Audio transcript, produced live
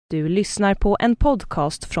Du lyssnar på en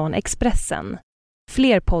podcast från Expressen.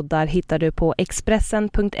 Fler poddar hittar du på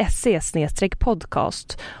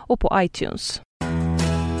expressen.se/podcast och på iTunes.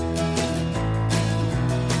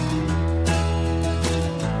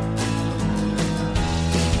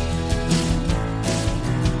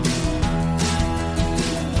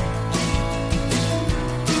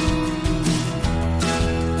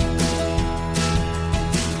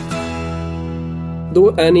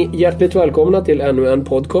 Då är ni hjärtligt välkomna till ännu en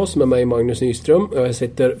podcast med mig, Magnus Nyström. Jag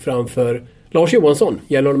sitter framför Lars Johansson,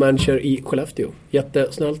 general manager i Skellefteå.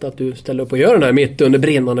 Jättesnällt att du ställer upp och gör den här mitt under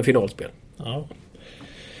brinnande finalspel. Ja,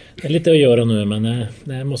 det är lite att göra nu, men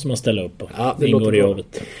det måste man ställa upp på. Ja, det ingår i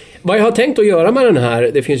jobbet. Vad jag har tänkt att göra med den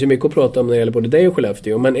här, det finns ju mycket att prata om när det gäller både dig och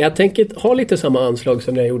Skellefteå, men jag tänker ha lite samma anslag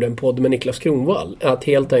som när jag gjorde en podd med Niklas Kronvall. Att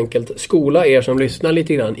helt enkelt skola er som lyssnar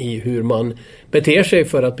lite grann i hur man beter sig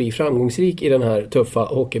för att bli framgångsrik i den här tuffa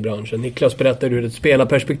hockeybranschen. Niklas berättar ur ett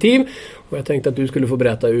spelarperspektiv och jag tänkte att du skulle få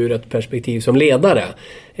berätta ur ett perspektiv som ledare.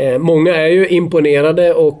 Många är ju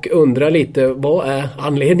imponerade och undrar lite, vad är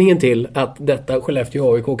anledningen till att detta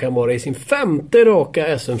Skellefteå AIK kan vara i sin 5:e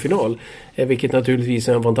raka SM-final? Vilket naturligtvis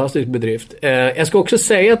är en fantastisk bedrift. Jag ska också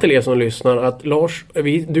säga till er som lyssnar att Lars,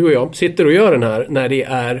 du och jag sitter och gör den här när det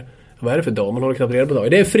är, vad är det för dag? Man håller knappt reda på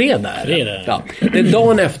dag. Det är fredag. Ja. Det är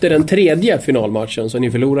dagen efter den 3:e finalmatchen som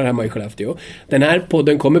ni förlorar hemma i Skellefteå. Den här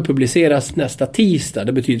podden kommer publiceras nästa tisdag.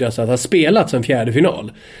 Det betyder alltså att det har spelats en 4:e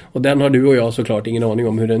final. Och den har du och jag såklart ingen aning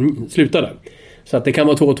om hur den slutade. Så att det kan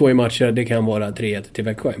vara 2-2 i matcher, det kan vara 3-1 till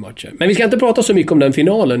Växjö i matcher. Men vi ska inte prata så mycket om den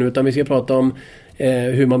finalen, utan vi ska prata om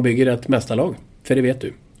hur man bygger ett mästarlag. För det vet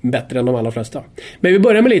du, bättre än de allra flesta. Men vi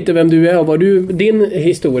börjar med lite vem du är och din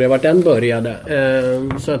historia, vart den började.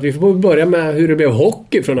 Så att vi får börja med hur det blev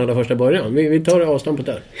hockey från allra första början. Vi tar avstånd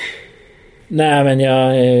där. Nej, men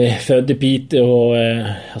jag är född i Piteå och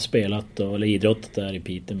har spelat eller idrottat där i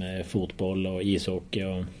Piteå med fotboll och ishockey.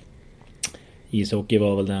 Och ishockey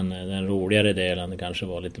var väl den roligare delen. Det kanske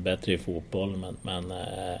var lite bättre i fotboll, men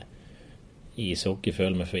ishockey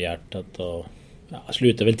föll mig för hjärtat och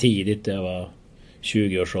slutade väl tidigt. Jag var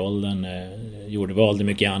 20-årsåldern, valde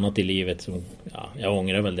mycket annat i livet som, jag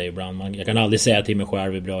ångrar väl det ibland. Jag kan aldrig säga till mig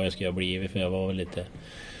själv hur bra jag ska ha blivit, för jag var väl lite,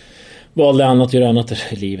 valde annat, göra annat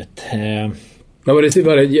i livet. Men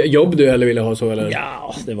var det jobb du eller ville ha så eller?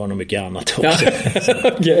 Ja, det var nog mycket annat också.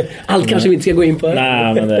 Okay. Allt kanske vi inte ska gå in på här.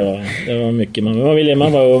 Nej, men det var mycket.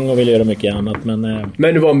 Man var ung och ville göra mycket annat, men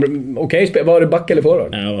du var okej, var det back eller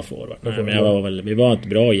forward? Nej, jag var forward. Men vi var ett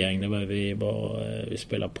bra gäng. Vi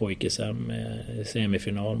spelade pojkesam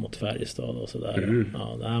semifinal mot Färjestad och sådär. Mm.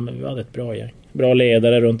 Men vi hade ett bra gäng. Bra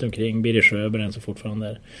ledare runt omkring. Birger Sjöberg som fortfarande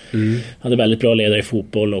är. Hade väldigt bra ledare i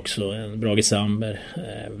fotboll också. En Brage Samber.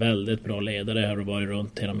 Väldigt bra ledare. Jag har varit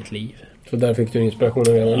runt hela mitt liv. Så där fick du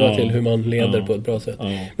inspirationen redan till hur man leder på ett bra sätt.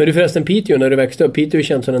 Men du förresten, Piteå, när du växte upp, Piteå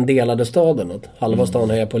känns som den delade staden. Att halva stan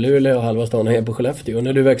hejar på Luleå och halva stan hejar på Skellefteå. Och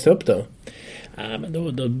när du växte upp då? Ja, men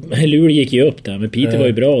då Luleå gick ju upp där, men Piteå var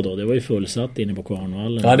ju bra då. Det var ju fullsatt inne på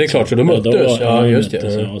Kvarnvallen. Ja, det är klart, så då möttes. Just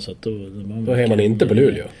det. Så då hejar man inte på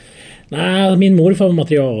Luleå. Nej, min morfar var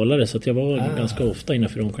materialare, så att jag var ganska ofta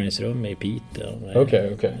innanför omklädningsrummet i Piteå.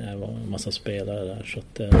 Okej. Det var en massa spelare där, så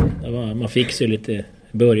att man fick sig lite,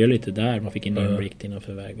 börja lite där, man fick en inblick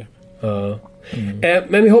innanför vägar.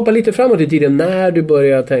 Men vi hoppar lite framåt i tiden. När du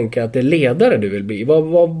började tänka att det är ledare du vill bli,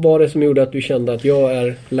 vad var det som gjorde att du kände att jag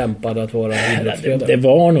är lämpad att vara idrottsledare? Det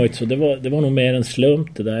var nog inte så. Det var nog mer en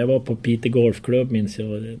slump det där. Jag var på Piteå Golfklubb, minns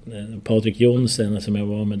jag. Patrik Jonsson som jag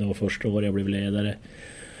var med då första året jag blev ledare.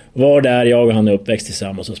 Var där, jag och han är uppväxt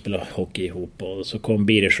tillsammans och spelade hockey ihop. Och så kom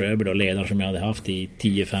Birger Sjöberg då, ledaren som jag hade haft i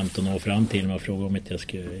 10-15 år fram till mig, och frågade om inte jag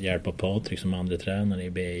skulle hjälpa Patrik som andra tränare i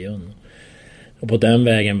BJ:n. Och på den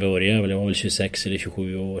vägen började jag var väl 26 eller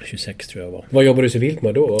 27 år, 26 tror jag var. Vad jobbade du civilt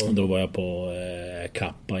med då? Då var jag på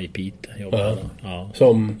Kappa i Piteå.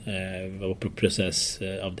 Som? Var på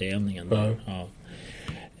processavdelningen.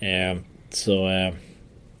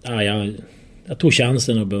 Jag tog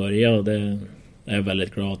chansen att börja, och det är jag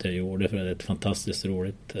väldigt glad att jag gjorde, för det är ett fantastiskt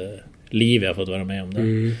roligt liv jag har fått vara med om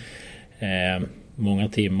det. Många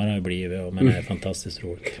timmar har det blivit, men det är fantastiskt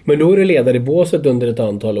roligt. Men då är du ledare i båset under ett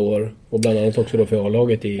antal år, och bland annat också då för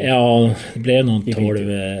A-laget i... Ja, det blev någon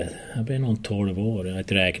 12 år. Jag har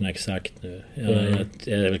inte räknat exakt nu.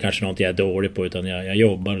 Det är väl kanske något jag är dålig på, utan jag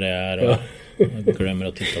jobbar där och jag glömmer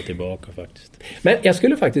att titta tillbaka faktiskt. Men jag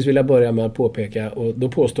skulle faktiskt vilja börja med att påpeka, och då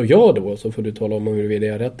påstår jag då, så får du tala om huruvida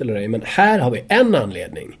jag har rätt eller ej, men här har vi en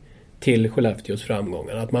anledning till Skellefteås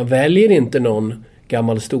framgångar. Att man väljer inte någon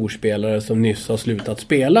gammal storspelare som nyss har slutat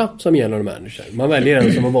spela som general manager. Man väljer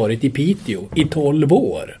en som har varit i Piteå i 12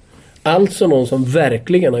 år. Alltså någon som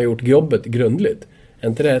verkligen har gjort jobbet grundligt. Är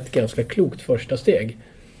inte det ett ganska klokt första steg?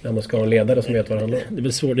 När man ska ha en ledare som vet vad det handlar om. Det är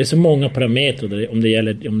väl svårt. Det är så många parametrar.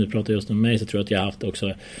 Om du pratar just om mig så tror jag att jag har haft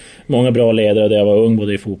också många bra ledare där jag var ung,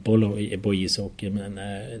 både i fotboll och på ishockey. Men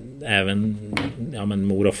även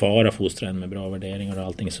mor och far har fostrat en med bra värderingar och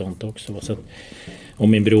allting sånt också. Så att, och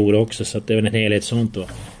min bror också, så att det är väl en helhet sånt då.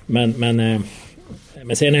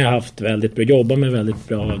 Men sen har jag haft jobbat med väldigt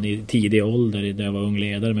bra i tidig ålder, där jag var ung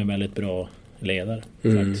ledare med väldigt bra ledare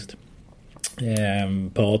faktiskt.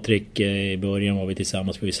 Patrik, i början var vi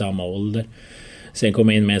tillsammans i samma ålder. Sen kom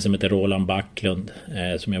jag in med en som heter Roland Backlund,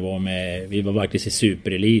 som jag var med. Vi var faktiskt i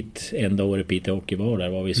superelit enda året Piteå Hockey var där.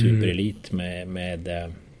 Var vi i superelit med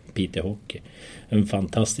Piteå Hockey. En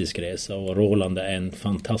fantastisk resa, och Roland är en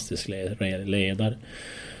fantastisk ledare.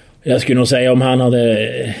 Jag skulle nog säga om han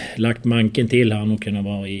hade lagt manken till, han och kunna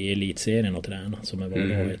vara i elitserien och träna som är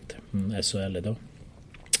laget SHL idag.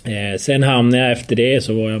 Sen hamnade jag efter det,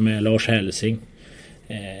 så var jag med Lars Helsing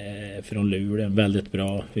från Luleå, väldigt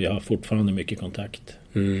bra. Vi har fortfarande mycket kontakt.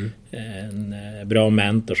 En bra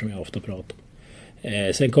mentor som jag ofta pratar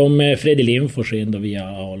om. Sen kom Freddy Lindfors in då via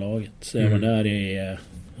A-laget. Så jag var där i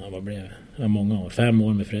många år, 5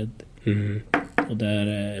 år med Fred. Och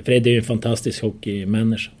där, Fred är ju en fantastisk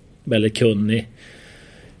hockeymänniska, väldigt kunnig.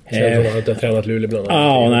 Sen har du tränat Luleå bland annat.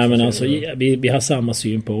 Ja, nej, men alltså, vi har samma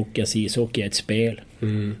syn på hockey. Ishockey är ett spel.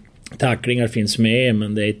 Tacklingar finns med,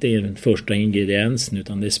 men det är inte den första ingrediensen,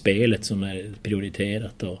 utan det är spelet som är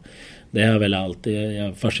prioriterat. Och det har väl alltid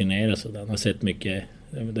jag fascineras av. Jag har sett mycket,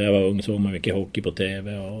 när jag var ung såg man mycket hockey på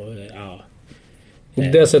tv. Och,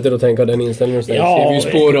 det sättet att tänka, den inställningen ser vi ju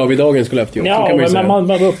spår av i dagens Skellefteå. Ja, men man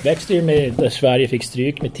var uppväxt ju med där Sverige fick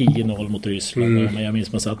stryk med 10-0 mot Ryssland. Men jag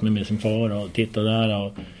minns man satt med sin far och tittade där,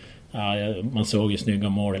 och man såg ju snygga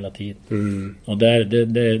mål hela tiden. Och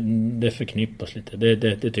det förknippas lite.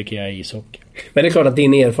 Det tycker jag är ishockey. Men det är klart att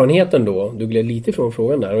din erfarenhet ändå, du gled lite från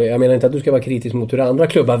frågan där, och jag menar inte att du ska vara kritisk mot hur andra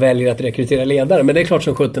klubbar väljer att rekrytera ledare, men det är klart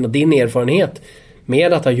som 17 att din erfarenhet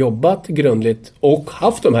med att ha jobbat grundligt och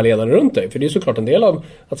haft de här ledarna runt dig, för det är såklart en del av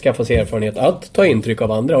att skaffa sig erfarenhet, att ta intryck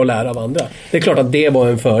av andra och lära av andra. Det är klart att det var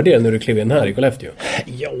en fördel när du klev in här i Skellefteå.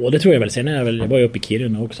 Ja, det tror jag väl. Sen jag var ju uppe i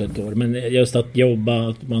Kiruna också ett år, men just att jobba,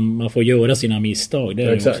 att man får göra sina misstag, det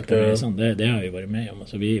är exakt, också på resan. Det har jag ju varit med om.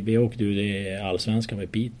 Alltså, vi åkte ut i Allsvenskan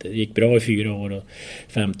med Piteå. Det gick bra i 4 år, och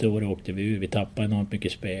 5:e året åkte vi ut. Vi tappade enormt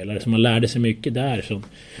mycket spelare, så man lärde sig mycket där. Så,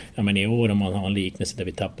 men i år om man har en liknelse där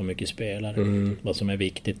vi tappar mycket spelare, vad som är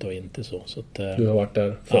viktigt och inte så att, du har varit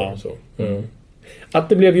där för så. Att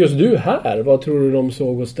det blev just du här, vad tror du de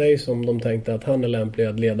såg hos dig som de tänkte att han är lämplig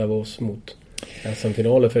att leda oss mot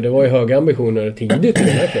SM-finaler? För det var ju höga ambitioner tidigt i den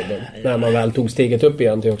här klubben, när man väl tog steget upp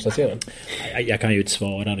igen till högsta serien. Jag kan ju inte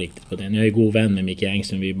svara riktigt på det. Jag är god vän med Micke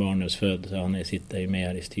Engström, vi är barnhusfödd, så han sitter ju med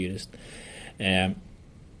här i styrelsen.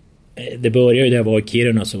 Det började ju där jag var i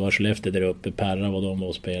Kiruna, så var Skellefteå där uppe. Perra var de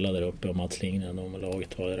och spelade där uppe, och Mats Lindgren, de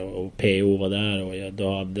laget var där, och PO var där, och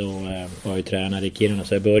då var jag tränare i Kiruna,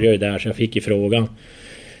 så jag började ju där, så jag fick ju frågan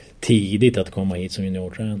tidigt att komma hit som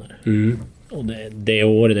juniortränare. Och det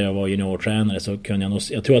året där jag var juniortränare så kunde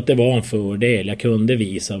jag tror att det var en fördel. Jag kunde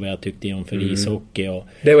visa vad jag tyckte om för ishockey. Och,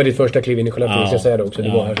 det var ditt första kliv in i Skellefteå, ska jag säga det också. Du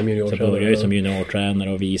var här som juniortränare. Så började jag som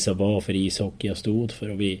juniortränare och visa vad för ishockey jag stod för.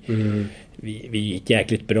 Och vi gick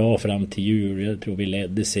jäkligt bra fram till jul. Jag tror vi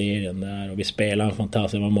ledde serien där. Och vi spelade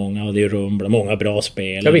fantastiskt. Det var många bra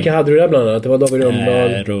spelare. Ja, vilka hade du där bland annat? Det var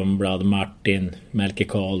David Rumblad, Martin, Melke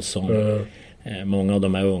Karlsson. Många av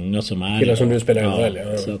de är unga som är killar som du spelar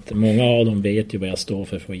NHL, så att många av dem vet ju vad jag står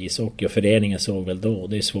för ishockey, och föreningen såg väl då.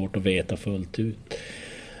 Det är svårt att veta fullt ut.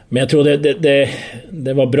 Men jag tror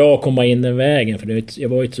det var bra att komma in den vägen, för jag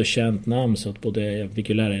var ju ett så känt namn, så att både jag fick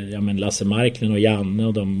ju lära Lasse Marklund och Janne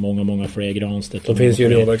och de många fler Granstedt. De finns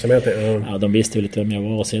ju i verksamheten. Ja, de visste väl inte vem jag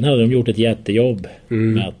var. Sen hade de gjort ett jättejobb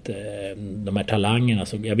med att de här talangerna.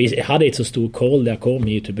 Så jag hade inte så stor koll när jag kom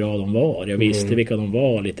hit hur bra de var. Jag visste vilka de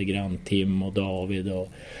var lite grann. Tim och David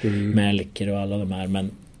och Melker och alla de här.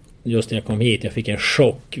 Men just när jag kom hit, jag fick en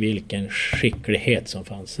chock vilken skicklighet som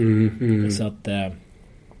fanns. Så att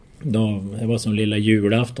det var som lilla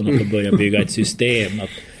julafton att få börja bygga ett system. Att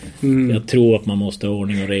jag tror att man måste ha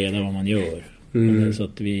ordning och reda vad man gör. Så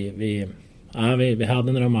att vi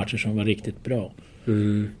hade några matcher som var riktigt bra.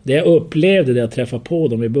 Det jag upplevde, det jag träffade på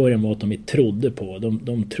dem i början, var att de inte trodde på.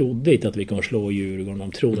 De trodde inte att vi kunde slå Djurgården.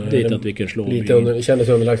 De trodde inte att vi kunde slå Brynäs. Kändes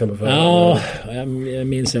underlägsna på förhand. Ja, jag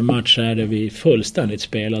minns en match här där vi fullständigt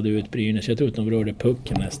spelade ut Brynäs. Jag tror att de rörde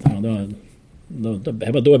pucken nästan.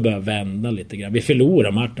 Och då började jag vända lite grann. Vi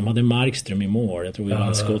förlorade matchen. De hade Markström i mål. Jag tror vi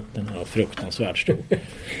vann skotten. Det var fruktansvärt stort.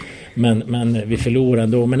 Men vi förlorade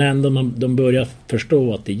ändå. Men ändå de började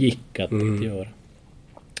förstå att det gick att göra.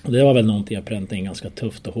 Och det var väl någonting jag präntade in ganska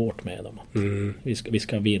tufft och hårt med dem. Vi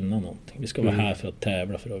ska vinna någonting. Vi ska vara här för att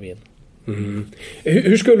tävla, för att vinna.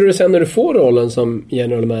 Hur skulle du sen när du får rollen som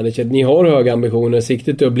general manager? Ni har höga ambitioner,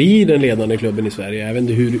 siktet att bli den ledande klubben i Sverige. Jag vet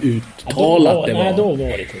inte hur uttalat det var. Nej, då var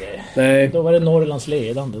det inte det. Nej. Då var det Norrlands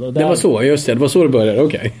ledande. Det var så, just det. Det var så det började,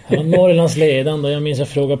 okej. Ja, Norrlands ledande. Jag minns jag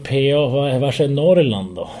frågade PA, var är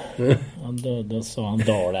Norrland då? Då sa han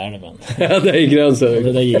Dalälven. Ja, det är gränsen. Och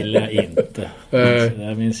det där gillar jag inte. Så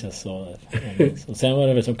jag minns jag sa det. Och sen var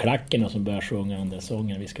det väl som klackerna som började sjunga under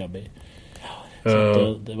sången Vi ska bli.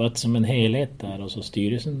 Så det var som en helhet där, och så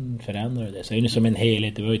styrelsen förändrade det. Så är det som en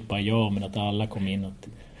helhet, det var ju inte bara jag, men att alla kom in.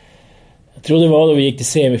 Jag tror det var då vi gick till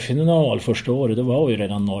semifinal första året, då var vi ju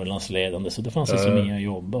redan Norrlands ledande, så det fanns liksom inga att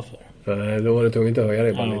jobba för. Då var det tungt att höja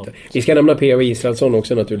det bara lite. Vi ska nämna P.A. Israelsson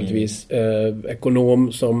också naturligtvis.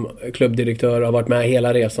 Ekonom som klubbdirektör, har varit med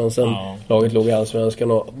hela resan sedan laget låg i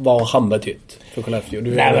Allsvenskan. Och vad har han betytt för Skellefteå?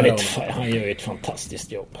 Han gör ju ett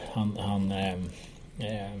fantastiskt jobb.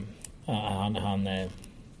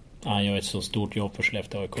 Han gör ett så stort jobb för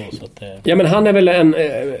Skellefteå AIK, så att, ja, men han är väl en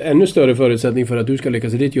ännu större förutsättning för att du ska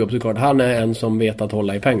lyckas i ditt jobb, såklart. Han är en som vet att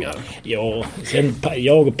hålla i pengar. Ja, sen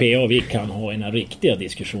jag och PA, vi kan ha en riktiga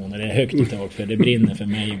diskussioner. Det är högt i tak, för det brinner för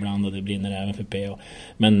mig ibland och det brinner även för PA.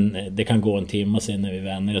 Men det kan gå en timme sen när vi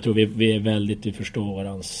vänner. Jag tror vi är väldigt, vi förstår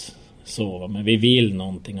varandras så, men vi vill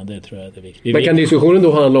någonting, och det tror jag är viktigt. Men kan diskussionen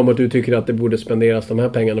då handla om att du tycker att det borde spenderas de här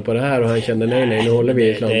pengarna på det här, och han kände nej, nu håller vi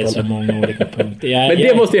i klantan? Det är så många olika punkter. Men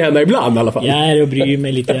det måste ju hända ibland i alla fall. Jag är och bryr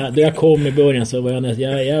mig lite. Då jag kom i början så var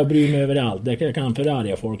jag bryr mig överallt. Jag kan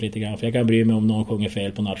förarga folk lite grann, för jag kan bry mig om någon sjunger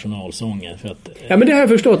fel på nationalsången. För att, ja, men det har jag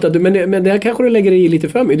förstått. Att men det här kanske du lägger i lite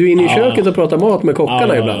fram. Du är inne i köket och pratar mat med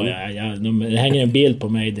kockarna ibland. Det hänger en bild på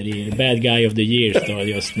mig där i Bad Guy of the Year står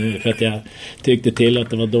just nu, för att jag tyckte till att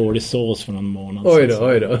det var dålig sås för någon månad. Oj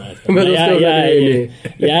då. Men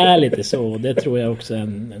jag är lite så. Det tror jag också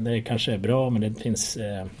det kanske är bra, men det finns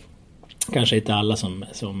kanske inte alla som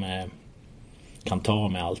kan ta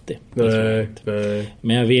med alltid. Nej.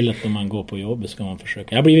 Men jag vill att när man går på jobbet ska man försöka.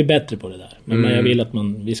 Jag har blivit bättre på det där. Men jag vill att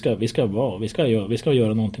vi ska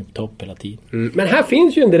göra någonting på topp hela tiden. Men här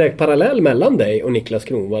finns ju en direkt parallell mellan dig och Niklas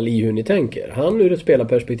Kronwall i hur ni tänker. Han ur ett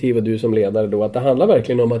spelarperspektiv och du som ledare då, att det handlar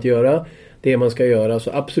verkligen om att göra det man ska göra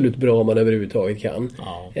så absolut bra man överhuvudtaget kan.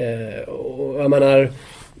 Och jag menar,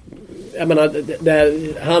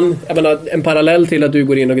 en parallell till att du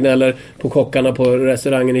går in och gnäller på kockarna på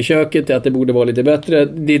restaurangen i köket är att det borde vara lite bättre.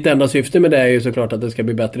 Ditt enda syfte med det är ju såklart att det ska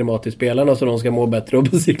bli bättre mat till spelarna, så de ska må bättre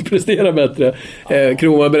och på sikt prestera bättre.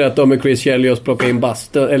 Kronwall berättade om med Chris Chelios plocka in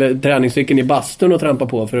träningscykeln i bastun och trampa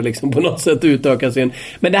på för att liksom på något sätt utöka sin.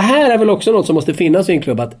 Men det här är väl också något som måste finnas i en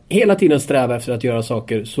klubb, att hela tiden sträva efter att göra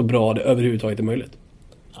saker så bra det överhuvudtaget är möjligt.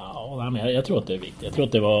 Ja, men jag tror att det är viktigt. Jag tror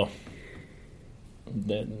att det var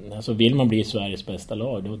alltså vill man bli Sveriges bästa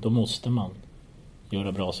lag, då måste man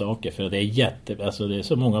göra bra saker, för det är det är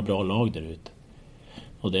så många bra lag där ute.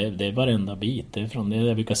 Och det är varenda bit. Det är från det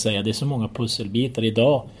jag brukar säga, det är så många pusselbitar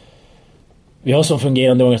idag. Vi har som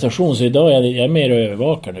fungerande organisation, så idag är jag mer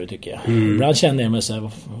övervakare nu, tycker jag. Ibland känner jag mig så här,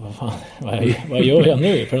 vad gör jag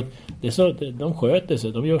nu? För att det är så, de sköter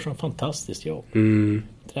sig, de gör så fantastiskt jobb.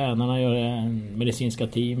 Tränarna gör medicinska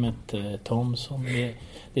teamet, Thomson.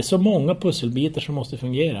 Det är så många pusselbitar som måste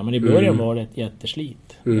fungera. Men i början var det ett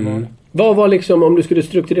jätteslit. Vad var liksom, om du skulle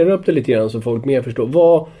strukturera upp det lite grann så folk mer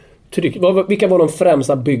förstår, vilka var de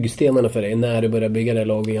främsta byggstenarna för dig när du började bygga det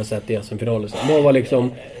lag vi har sett i SM-finalen? Vad var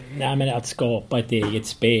liksom... Nej, men att skapa ett eget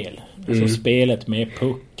spel. Alltså spelet med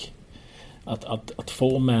puck. Att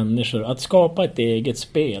få människor... Att skapa ett eget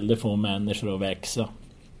spel, det får människor att växa.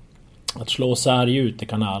 Att slå sarg ut, det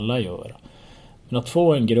kan alla göra. Men att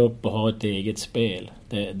få en grupp och ha ett eget spel,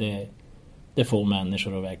 det får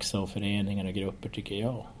människor att växa, och föreningar och grupper, tycker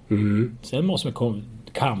jag. Sen måste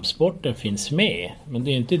kampsporten finns med, men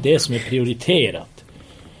det är inte det som är prioriterat.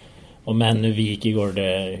 Och Männu Wikegård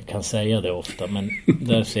kan säga det ofta, men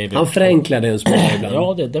där ser vi... Han förenklar den små ibland.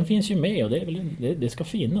 Ja, den finns ju med, och det ska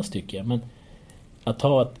finnas, tycker jag. Men att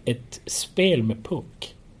ha ett spel med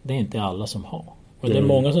puck, det är inte alla som har. Och det är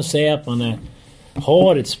många som säger att man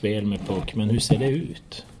har ett spel med puck, men hur ser det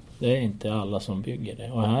ut? Det är inte alla som bygger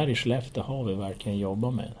det. Och här i Skellefteå har vi verkligen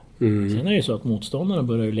jobbat med det. Sen är det ju så att motståndarna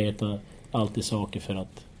börjar ju leta alltid saker för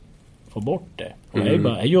att få bort det. Och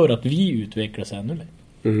det gör att vi utvecklas ännu mer.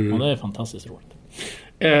 Och det är fantastiskt roligt.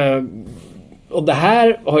 Och det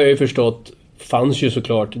här har jag ju förstått fanns ju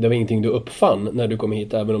såklart, det var ingenting du uppfann när du kom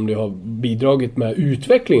hit, även om du har bidragit med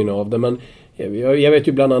utvecklingen av det. Men jag vet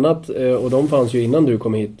ju bland annat, och de fanns ju innan du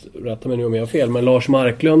kom hit, rätta mig nu om jag har fel, men Lars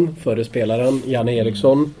Marklund, före spelaren, Janne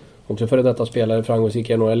Eriksson, också före detta spelare, framgångsrik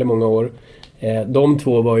i NHL i många år, De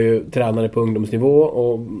två var ju tränare på ungdomsnivå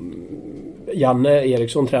och Janne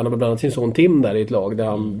Eriksson tränade bland annat sin son Tim där i ett lag där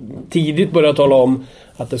han tidigt började tala om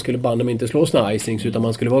att det skulle bandet inte slå såna icings utan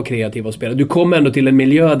man skulle vara kreativ och spela. Du kom ändå till en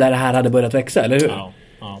miljö där det här hade börjat växa, eller hur?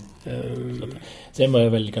 Ja. Sen var jag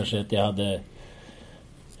väl kanske att jag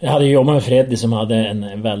hade jobbat med Freddy som hade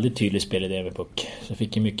en väldigt tydlig spelidé med puck. Så jag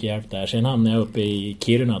fick ju mycket hjälp där. Sen hamnade jag uppe i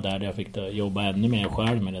Kiruna där jag fick jobba ännu mer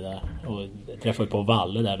själv med det där. Och jag träffade på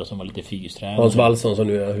Valle där då, som var lite fystränare. Hans Wallson som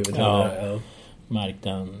nu är huvudtränare. Ja. Märkte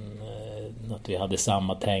han att vi hade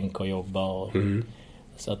samma tänk och jobba. Och,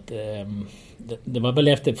 så att det var väl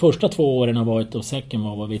efter första 2 åren har varit och säcken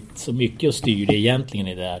var vi så mycket och styrde egentligen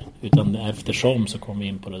i det där. Utan eftersom så kom vi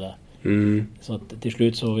in på det där. Så att till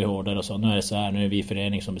slut så var vi hårdare och sa nu är det så här, nu är vi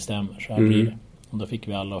förening som bestämmer, så här blir det. Och då fick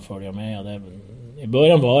vi alla att följa med. I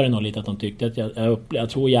början var det nog lite att de tyckte att jag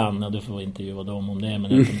tror Janne, du får intervjua dem om det,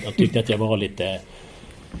 men jag tyckte att jag var lite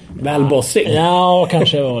väl bossig. Ja,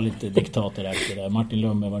 kanske jag var lite diktatoraktig där. Martin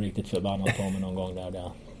Lundberg var riktigt förbannad på mig någon gång där.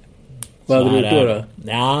 Vad hade du gjort då?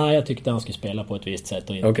 Ja, jag tyckte han skulle spela på ett visst sätt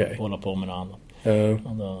och inte hålla på med något annat.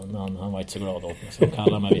 Han var inte så glad åt mig, så han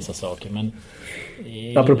kallade mig vissa saker. Men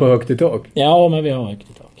apropå högt i tak. Ja, men vi har högt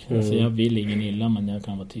i tak. Alltså, jag vill ingen illa, men jag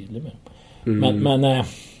kan vara tydlig med det. Men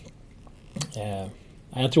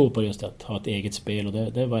jag tror på just att ha ett eget spel, och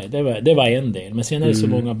det var en del. Men sen är det så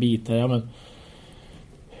många bitar. Ja, men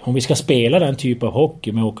om vi ska spela den typ av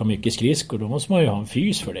hockey med att åka mycket skridskor, då måste man ju ha en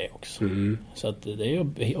fys för det också. Så att det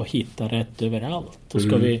är ju att hitta rätt överallt. Och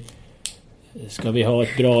ska vi ha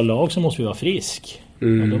ett bra lag så måste vi vara frisk.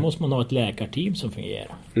 Och då måste man ha ett läkarteam som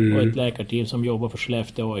fungerar. Och ett läkarteam som jobbar för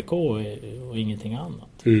Skellefteå AIK och ingenting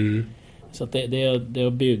annat. Så att det är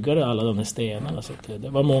att bygga alla de här stenarna. Så att det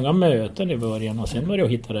var många möten i början, och sen var det att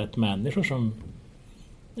hitta rätt människor som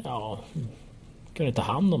kunde ta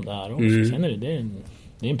hand om det här också. Sen är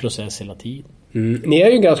det är en process hela tiden. Ni är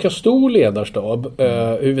ju en ganska stor ledarstab.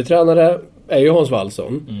 Huvudtränare är ju Hans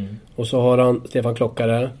Wallson. Och så har han Stefan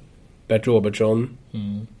Klockare, Bert Robertsson,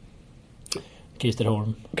 Christer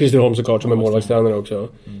Holm såklart, som är målvaktstränare också.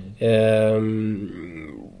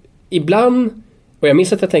 Ibland, och jag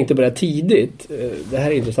minns att jag tänkte på det här tidigt, det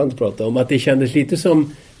här är intressant att prata om, att det kändes lite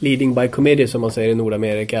som leading by committee, som man säger i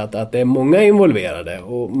Nordamerika, att det är många involverade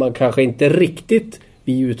och man kanske inte riktigt,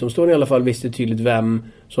 vi utomstående i alla fall, visste tydligt vem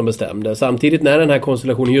som bestämde. Samtidigt när den här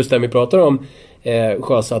konstellationen, just den vi pratar om,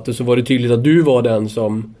 sjösatte, så var det tydligt att du var den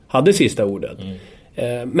som hade sista ordet.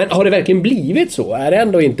 Men har det verkligen blivit så? Är det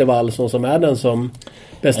ändå inte Wallson som är den som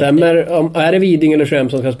bestämmer? Är det Widing eller Schremm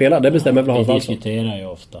som ska spela? Det bestämmer väl Hans Wallson? Vi diskuterar ju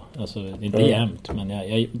ofta. Alltså, inte jämt, men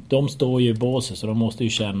de står ju i båset, så de måste ju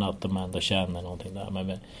känna att de ändå känner någonting där.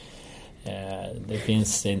 Men det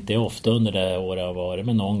finns inte ofta under det året har varit,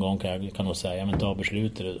 men någon gång kan de säga, men ta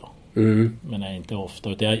beslutet då. Men det är inte ofta.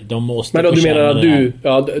 De måste. Men då du menar att du...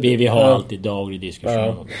 Vi har alltid daglig diskussion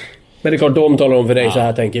om det. Men det är klart, de talar om för dig, så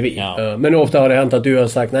här tänker vi. Men ofta har det hänt att du har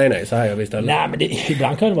sagt nej, så här gör vi istället. Nej, men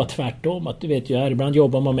ibland kan det vara tvärtom. Att du vet ju, ibland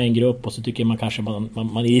jobbar man med en grupp och så tycker man kanske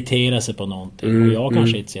man irriterar sig på någonting. Och jag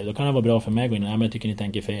kanske inte ser. Då kan det vara bra för mig att gå in. Nej, men jag tycker ni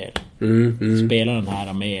tänker fel. Spelar den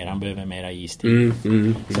här mer, han behöver mera istid.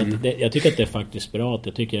 Så jag tycker att det är faktiskt bra.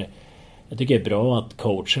 Jag tycker det är bra att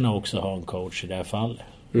coacherna också har en coach i det här fallet.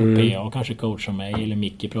 PA kanske coachar mig, eller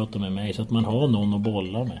Micke pratar med mig, så att man har någon att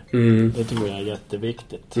bolla med. Det tror jag är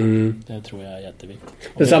jätteviktigt. Det tror jag är jätteviktigt.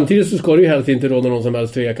 Men samtidigt så ska det ju helst inte råda någon som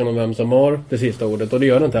helst tvekan om vem som har det sista ordet, och det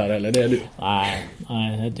gör det inte här heller, det är du.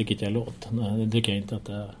 Nej, det tycker inte jag låter. Nej, det tycker jag inte att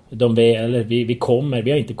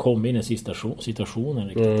vi har inte kommit i den sista situationen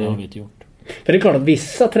riktigt. Det har vi inte gjort. För det är klart att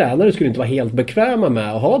vissa tränare skulle inte vara helt bekväma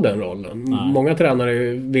med att ha den rollen. Många tränare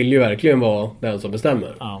vill ju verkligen vara den som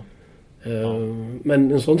bestämmer.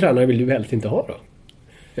 Men en sån tränare vill du helst inte ha då?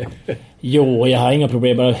 Jo, jag har inga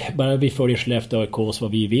problem. Bara vi följer Skellefteå AIK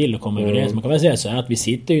vad vi vill och kommer överens. Man kan väl säga så här att vi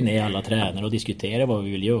sitter ju ner alla tränare och diskuterar vad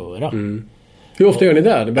vi vill göra. Hur ofta gör ni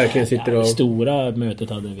där? Det verkligen sitter och... Stora mötet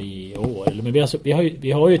hade vi i år. Men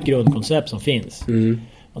vi har ju ett grundkoncept som finns.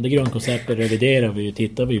 Och det grundkonceptet reviderar vi och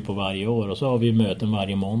tittar vi på varje år. Och så har vi möten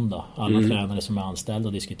varje måndag. Alla tränare som är anställda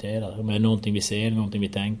och diskuterar. Om det är någonting vi ser, någonting vi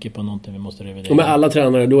tänker på, någonting vi måste revidera. Och med alla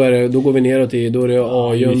tränare, då går vi neråt i, då är det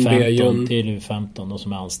A-jun, B-jun. Till U15, de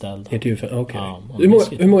som är anställda. Okej.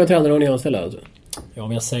 Hur många tränare har ni anställda alltså? Ja,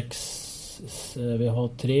 vi har 6. Vi har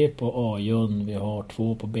 3 på A-jun, vi har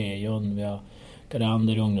 2 på B-jun, vi har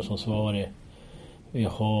Garander ungdomsansvarig. Vi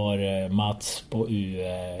har Mats på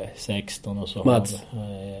U16 och så Mats.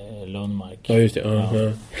 har vi Lundmark. Ja, just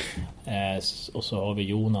det. Och så har vi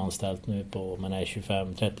Jon anställt nu på, men är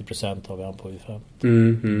 25-30% har vi han på U5.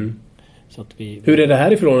 Så att vi... Hur är det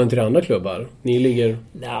här i förhållande till andra klubbar? Ni ligger...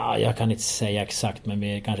 Nej, jag kan inte säga exakt, men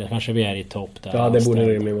vi, kanske vi är i topp där. Ja, det borde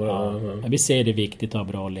rimligen vara. Ja. Men vi ser det viktigt att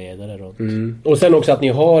ha bra ledare runt. Och sen också att ni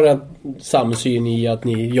har en samsyn i att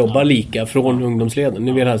ni jobbar lika från ungdomsleden.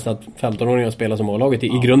 Ni vill helst att 15-åringar spelar som A-laget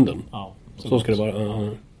i grunden. Ja, så ska det vara.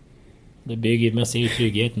 Det bygger, man ser ju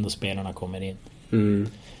tryggheten då spelarna kommer in.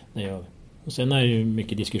 Det gör vi. Och sen är det ju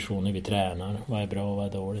mycket diskussioner vi tränar. Vad är bra och vad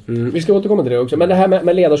är dåligt. Vi ska återkomma till det också. Men det här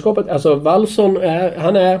med ledarskapet. Alltså Wallson,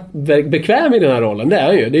 han är bekväm i den här rollen. Det är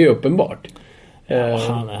han ju. Det är ju uppenbart.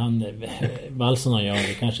 Wallson och jag,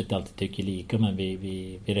 vi kanske inte alltid tycker lika, men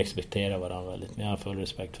vi respekterar varandra väldigt. Jag har full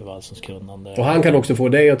respekt för Wallsons kunnande. Och han kan också få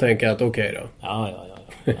dig att tänka att okej då. Ja.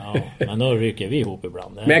 Men då rycker vi ihop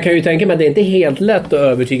ibland. Men jag kan ju tänka mig att det är inte helt lätt att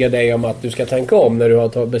övertyga dig om att du ska tänka om när du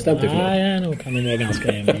har bestämt dig för det. Nej, nog kan det vara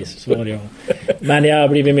ganska envis. Svar ja. Men jag har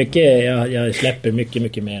blivit mycket... Jag släpper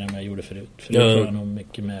mycket mer än vad jag gjorde förut. Förut var jag nog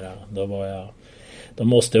mycket mer... Då var jag... De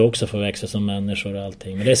måste också få växa som människor och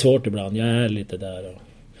allting. Men det är svårt ibland. Jag är lite där.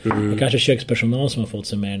 Det är kanske kökspersonal som har fått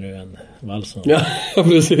sig mer nu än Wallson. Ja,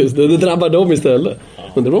 precis. Det drabbar dem istället. Ja.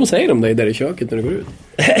 Undrar vad de säger om dig där i köket när du går ut.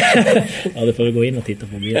 Ja, det får vi gå in och titta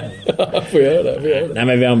på bilden. Får göra det. Nej,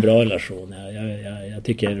 men vi har en bra relation. Jag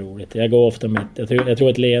tycker det är roligt. Jag går ofta med... Jag tror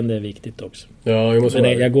att leende är viktigt också. Ja,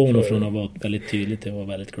 jag går nog från att vara väldigt tydlig till att vara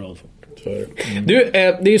väldigt glad för. Du,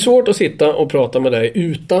 det är svårt att sitta och prata med dig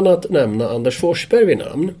utan att nämna Anders Forsberg vid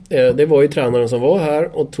namn. Det var ju tränaren som var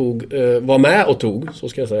här och var med och tog, så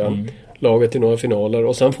ska jag säga, laget till några finaler.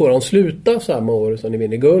 Och sen får han sluta samma år som ni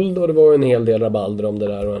vinner guld. Och det var en hel del rabalder om det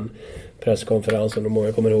där och en presskonferens som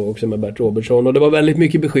många kommer ihåg också med Bert Robertson. Och det var väldigt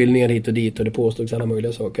mycket beskyllningar hit och dit och det påstods alla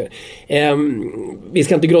möjliga saker. Vi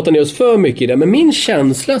ska inte grotta ner oss för mycket i det, men min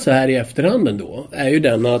känsla så här i efterhand ändå är ju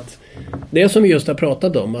den att det som vi just har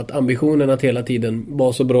pratat om, att ambitionen att hela tiden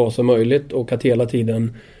vara så bra som möjligt och att hela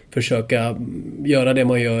tiden försöka göra det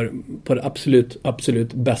man gör på det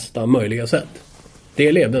absolut bästa möjliga sätt.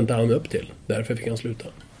 Det levde inte han upp till. Därför fick han sluta.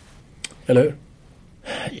 Eller hur?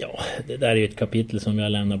 Ja, det där är ju ett kapitel som vi har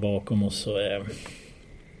lämnat bakom oss. Och,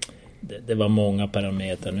 det var många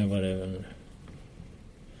parametrar. Nu var det...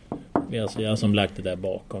 Jag har som lagt det där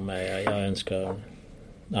bakom mig. Jag önskar...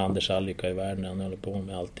 Anders all lycka i världen, han håller på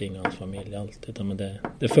med allting, hans familj, allt. Utan men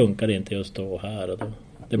det funkade inte just då och här och då.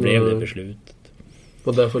 Det blev det beslutet.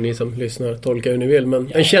 Och där får ni som lyssnar tolka hur ni vill.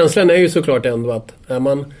 Men känslan är ju såklart ändå att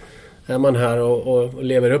är man här och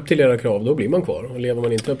lever upp till era krav, då blir man kvar. Och lever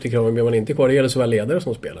man inte upp till kraven blir man inte kvar. Det gäller såväl ledare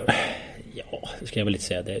som spelare. Ja, det ska jag väl inte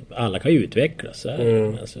säga. Alla kan ju utvecklas.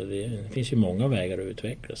 Alltså, det finns ju många vägar att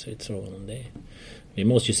utvecklas. Vi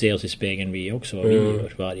måste ju se oss i spegeln vi också, vad vi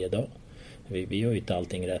gör varje dag. Vi gör ju inte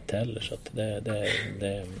allting rätt heller, så att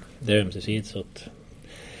det är ömsesidigt, så att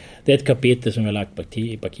det är ett kapitel som vi har lagt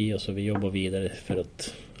bak i oss och vi jobbar vidare för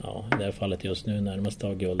att i det här fallet just nu närmast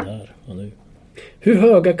ha guld här och nu. Hur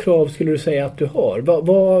höga krav skulle du säga att du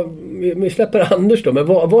har? Vi släpper Anders då, men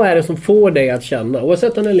vad är det som får dig att känna,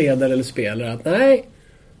 oavsett om han är ledare eller spelare, att nej,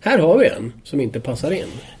 här har vi en som inte passar in?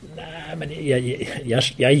 Nej, men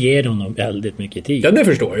jag ger honom väldigt mycket tid. Ja, det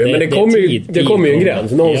förstår jag. Men det kommer ju en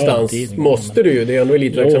gräns. Någonstans måste du ju. Det är ändå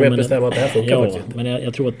elitverksamhet bestämma att det här funkar faktiskt inte. Men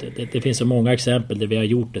jag tror att det finns så många exempel där vi har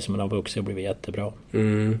gjort det som har vuxit och blivit jättebra.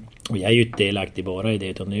 Och jag är ju inte delaktig bara i det,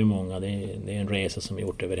 utan det är ju många. Det är en resa som vi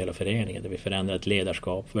gjort över hela föreningen där vi förändrat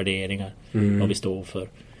ledarskap, värderingar, vad vi står för,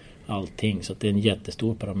 allting. Så att det är en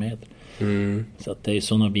jättestor parameter. Så att det är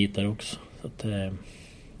sådana bitar också. Så att...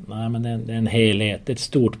 Nej, men det är en helhet. Ett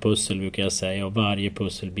stort pussel brukar jag säga, och varje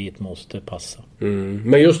pusselbit måste passa.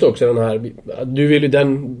 Men just också den här, du vill ju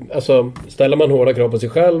alltså ställer man hårda krav på sig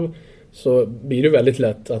själv så blir det väldigt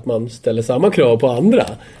lätt att man ställer samma krav på andra.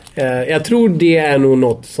 Jag tror det är nog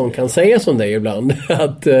något som kan sägas om dig ibland.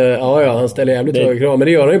 Att han ställer jävligt höga krav, men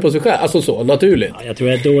det gör han ju på sig själv. Alltså så, naturligt. Ja, jag tror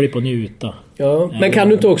jag är dålig på att njuta. Ja, men kan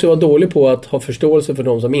du inte också vara dålig på att ha förståelse för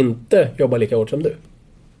de som inte jobbar lika hårt som du?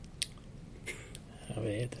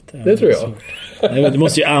 Det tror jag. Det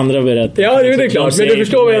måste ju andra berätta. Ja, det är klart. Men du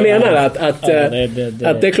förstår vad jag menar. Att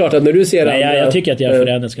det är klart att när du ser andra... Jag tycker att jag har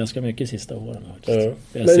förändrats ganska mycket sista åren.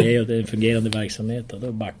 Jag ser ju att det är en fungerande verksamhet och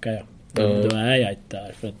då backar jag. Då är jag inte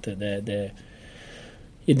där. För att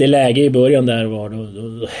i det läge i början där var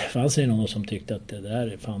då fanns det någon som tyckte att det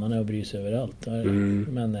där fan, han är att bry sig överallt.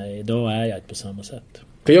 Men idag är jag inte på samma sätt.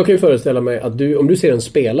 För jag kan ju föreställa mig att om du ser en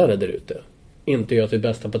spelare där ute inte gör sitt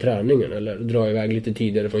bästa på träningen eller drar iväg lite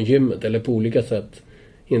tidigare från gymmet eller på olika sätt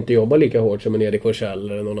inte jobbar lika hårt som en Erik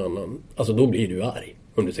Forsell eller någon annan, alltså då blir du arg.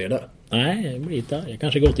 om du ser det. Nej, jag blir inte. Jag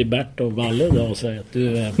kanske går till Bert och Valle då och säger att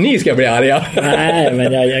du... Ni ska bli arga! Nej,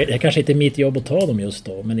 men jag kanske inte är mitt jobb att ta dem just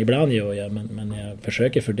då. Men ibland gör jag. Men jag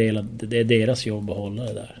försöker fördela. Det är deras jobb att hålla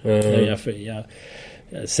det där.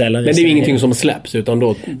 Sällan men det är ju ingenting som släpps utan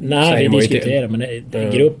då... Nej, vi diskuterar.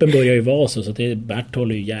 Men gruppen börjar ju vara så att Bert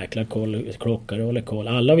håller ju jäkla koll. Klockare håller koll.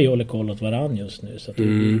 Alla vi håller koll åt varann just nu. Så att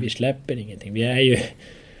vi släpper ingenting. Vi är ju...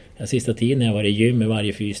 Den sista tiden har jag varit i gym med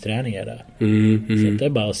varje fysträning där. Så det är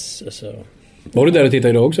bara... Alltså... Var du där och tittade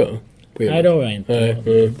idag också? Nej, det har jag inte.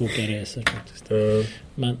 Bokat resor faktiskt.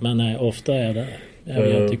 Men ofta är jag där.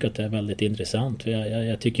 Jag tycker att det är väldigt intressant. För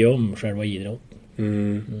jag tycker om själva idrott.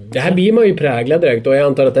 Det här blir man ju präglad direkt. Och jag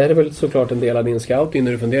antar att det här är väl såklart en del av din scouting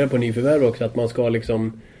när du funderar på nyförvärv också. Att man ska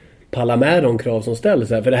liksom palla med de krav som ställs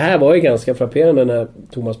här. För det här var ju ganska frapperande när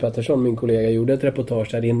Thomas Pettersson, min kollega, gjorde ett reportage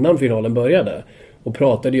där innan finalen började. Och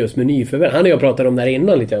pratade just med nyförvärv. Han och jag pratade om det här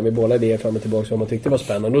innan lite grann. Vi bollade det fram och tillbaka vad man tyckte var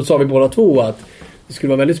spännande. Då sa vi båda två att det skulle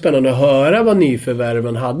vara väldigt spännande att höra vad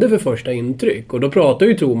nyförvärven hade för första intryck. Och då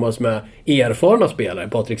pratade ju Thomas med erfarna spelare.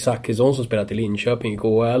 Patrik Zackrisson som spelat i Linköping i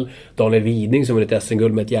KHL. Daniel Widing som vunnit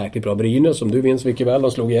SM-guld med ett jäkligt bra Brynäs som du minns mycket väl.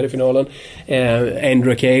 De slog er i finalen.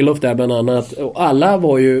 Andrew Calof där bland annat. Och alla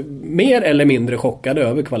var ju mer eller mindre chockade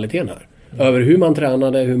över kvaliteten här. Över hur man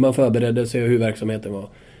tränade, hur man förberedde sig och hur verksamheten var.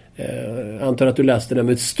 Antar att du läste den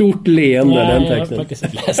med ett stort leende. Nej, den texten. jag har faktiskt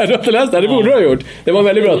inte läst den. Du har inte läst den? Det borde du ha gjort. Det var en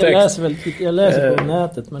väldigt bra text. Jag läser på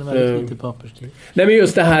nätet men väldigt lite papperstid. Nej, men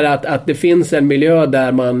just det här att det finns en miljö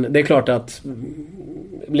där man... Det är klart att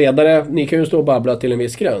ledare, ni kan ju stå och babbla till en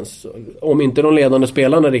viss gräns. Om inte de ledande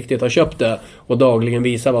spelarna riktigt har köpt det och dagligen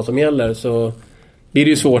visar vad som gäller så blir det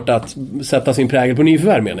ju svårt att sätta sin prägel på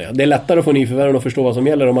nyförvärv, menar jag. Det är lättare att få nyförvärven att förstå vad som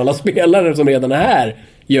gäller om alla spelare som redan är här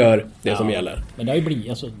gör det som gäller. Men det har ju blivit,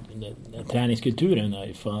 alltså, träningskulturen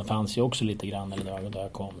fanns ju också lite grann där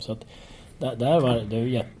jag kom. Så att där var det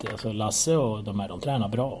ju alltså Lasse och de tränar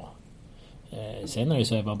bra. Sen är det ju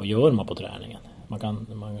så, vad gör man på träningen?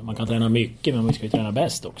 Man kan träna mycket, men man ska ju träna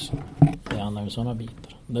bäst också. Det handlar ju om sådana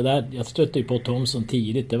bitar. Det där, jag stötte ju på Thomson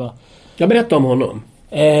tidigt. Det var... Jag berättade om honom.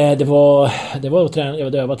 Det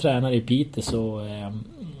var tränare i Piteå, så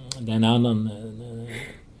det är en annan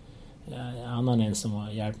en som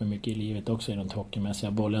har hjälpt mig mycket i livet också i runt hockeymässigt.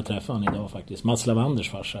 Jag började träffa han idag faktiskt. Mats Lavanders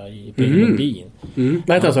farsa i Peder Lundin.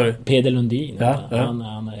 Vad heter han, sa du? Peder Lundin. Ja.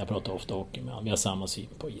 Jag pratar ofta hockey med honom. Vi har samma syn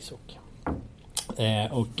på ishockey.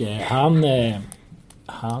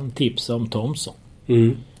 Han tipsade om Thomson.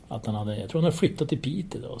 Att han hade, jag tror han hade flyttat till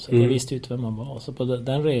Piteå då, så jag visste inte vem han var. Så på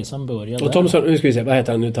den resan började. Och Thomson, nu ska vi se, vad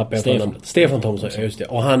heter han? Nu tappar jag namnet. Stefan Thomson, just det.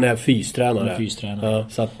 Och han är fystränare. Ja,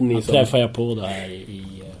 så att han träffade jag på det här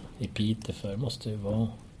i Piteå för, måste ju vara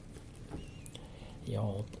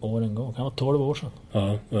år en gång, kan vara 12 år sedan.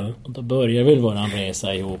 Ja. Och då började väl våran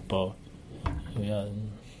resa ihop och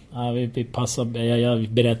vi passar, jag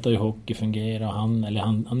berättar hur hockey fungerar. Han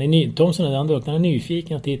är ny, Thomson är han är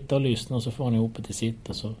nyfiken att titta och lyssna, och så får han ihop det till sitt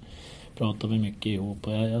och så pratar vi mycket ihop.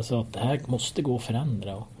 Och jag sa att det här måste gå att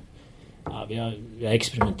förändra. Och, vi har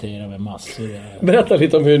experimenterat med massor. Berätta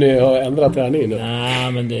lite om hur ni har ändrat träningen nu.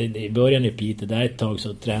 Nej, men det i början i Piteå, där ett tag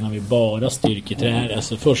så tränar vi bara styrketräning.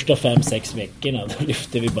 Alltså första 5-6 veckorna då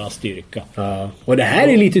lyfter vi bara styrka. Ja. Och det här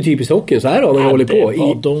är lite typiskt hockey, så här har de hållit på i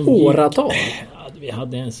åratal. Vi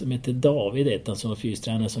hade en som hette David, som var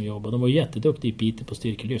fystränare som jobbade. De var jätteduktiga i Piteå på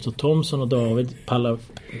styrkelyft. Och Thomson och David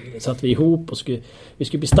satt vi ihop och vi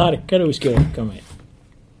skulle bli starkare och vi skulle orka med.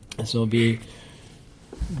 Så vi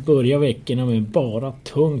började veckorna med bara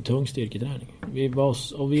tung styrketräning.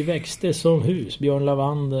 Vi växte som hus. Björn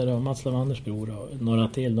Lavander och Mats Lavanders bror och några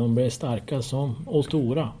till. De blev starka och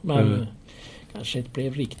stora. Men kanske inte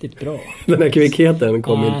blev riktigt bra. Den här kvickheten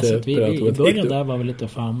kom inte så vi började där var vi lite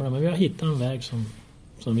famla. Men vi har hittat en väg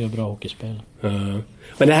som gör bra hockeyspel.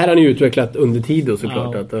 Men det här har ni utvecklat under tid då,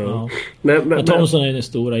 såklart. Men Thomson är den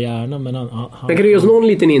stora hjärnan. Men kan du ge oss någon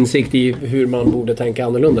liten insikt i hur man borde tänka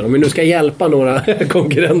annorlunda? Om vi nu ska hjälpa några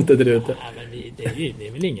konkurrenter där ute. Det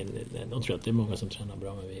är väl ingen... De tror att det är många som tränar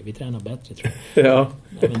bra, men vi tränar bättre, tror jag. Ja.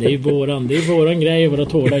 Men det är våran grej och våra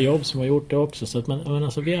hårda jobb som har gjort det också. Så att men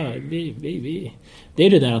alltså vi det är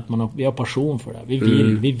det där att vi har passion för det.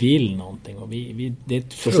 Vi vill någonting och det är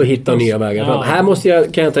ett och så hittar nya vägar fram.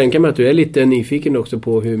 Här kan jag tänka mig att du är lite nyfiken också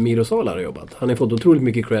på hur Miro Sala har jobbat. Han har fått otroligt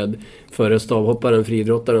mycket cred för stavhopparen,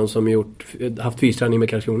 friidrottaren som haft fysträning med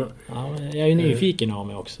Karlskrona. Ja, jag är ju nyfiken av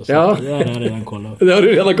mig också. Så ja. Det har jag redan kollat upp. Det har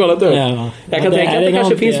du redan kollat upp? Ja. Jag kan tänka att det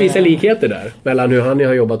kanske finns vissa likheter där mellan hur han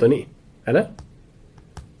har jobbat och ni. Eller?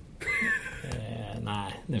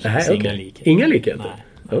 Nej, det finns inga likheter. Inga likheter?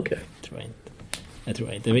 Nej. Okej. Jag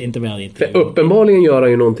tror inte. För uppenbarligen gör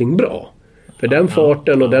han ju någonting bra. För den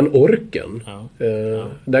farten och den orken,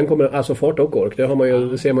 den kommer, alltså fart och ork, det har man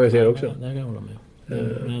ju, ser man ju ser också. Det kan jag hålla med.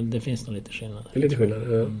 Men det finns nog lite skillnad. Det är lite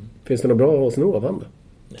skillnad. Finns det något bra att sno av han då?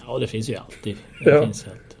 Ja, det finns ju alltid. Det finns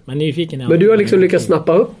allt. Men nyfiken är men du har liksom lyckats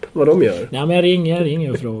snappa upp vad de gör? Ja, men jag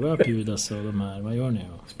ringer och frågar Pudas och de här, vad gör ni?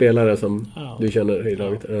 Spelare som du känner i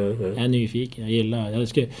laget? Jag är nyfiken, jag gillar.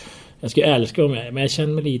 Jag skulle älska om men jag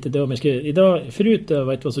känner mig lite dum. Förut jag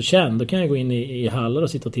var så känd, då kan jag gå in i hallar och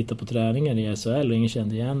sitta och titta på träningen i SHL och ingen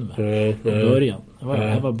kände igen mig i början.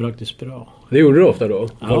 Det var praktiskt bra. Det gjorde du ofta då?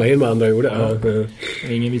 Kolla in vad andra gjorde?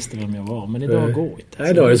 Och ingen visste vem jag var, men idag går det.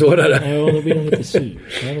 Nej, idag är det svårare. Ja, då blir de lite sur.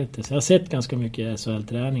 Jag har sett ganska mycket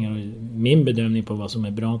SHL-träningar och min bedömning på vad som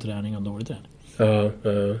är bra träning och dålig träning.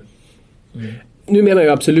 Nu menar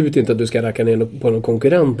jag absolut inte att du ska racka ner på någon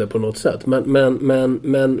konkurrenter på något sätt.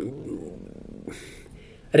 Men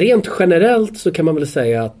rent generellt så kan man väl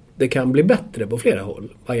säga att det kan bli bättre på flera håll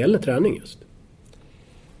vad gäller träning just.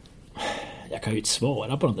 Jag kan ju inte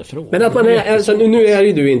svara på de där frågorna. Men att man är, alltså, nu är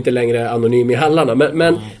ju du inte längre anonym i hallarna.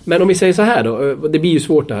 Men om vi säger så här då. Det blir ju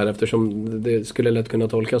svårt det här eftersom det skulle lätt kunna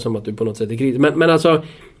tolkas som att du på något sätt är kritisk. Men alltså,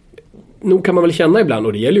 nog kan man väl känna ibland,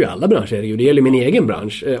 och det gäller ju alla branscher, det gäller min egen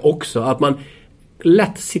bransch också, att man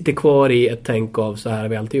lätt sitter kvar i ett tänk av så här har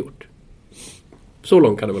vi alltid gjort. Så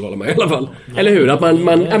långt kan det väl hålla med i alla fall. Eller hur? Att man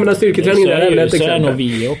även styrketräningen där är ett exempel. Så är nog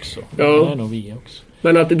vi också. Ja.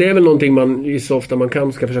 Men att det är väl någonting man så ofta man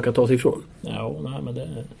kan ska försöka ta sig ifrån. Ja, nej, men det...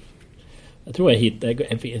 Jag tror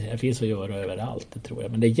det finns att göra överallt, det tror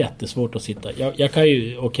jag. Men det är jättesvårt att sitta... Jag kan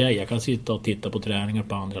ju... jag kan sitta och titta på träningar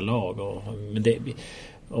på andra lag. Men det...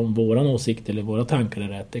 Om våran åsikt eller våra tankar är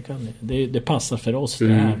rätt, det passar för oss det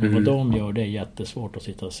här. Men vad de gör, det är jättesvårt att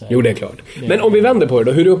sitta och säga. Jo, det är klart. Men om vi vänder på det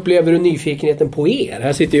då, hur upplever du nyfikenheten på er?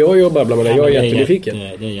 Här sitter jag och jobbar bland annat. Jag är jättenyfiken.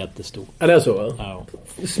 Det är jättestort. Ja, det är så, va? Ja.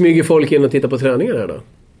 Smyger folk in och tittar på träningar här då?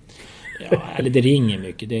 Ja, eller det ringer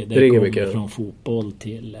mycket. Det ringer kommer mycket. Från fotboll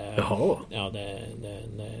till... Jaha. Ja, det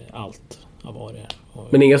allt har varit.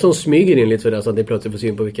 Men inga som smyger in lite sådär så att ni plötsligt får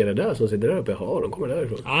syn på vilka är det där som sitter där uppe? Jaha, de kommer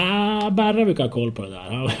därifrån. Barra brukar ha koll på det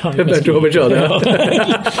där. Bert Robertsson,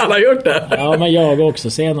 han har gjort det. Ja, men jag också.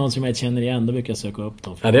 Ser någon som jag känner igen, då brukar jag söka upp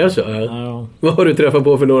dem. Ja, det är så? Ja. Vad har du träffat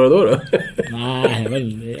på för några då? Nej,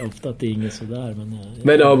 väl ofta att det är inget sådär.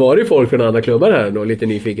 Men det har varit folk från andra klubbar här då? Lite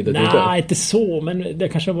nyfiket att titta? Nej, inte så. Men det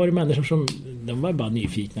kanske har varit människor som... De var bara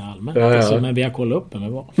nyfikna allmänt. Ja. Så, men vi har kollat upp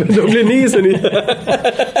dem. Men då blir ni så ni...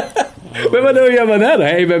 Men vad då gör man där då?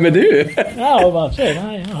 Hej, vem är du? Ja, och bara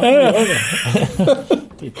nej,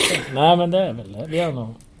 titta. Nej, men det är väl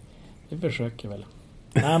vi försöker väl.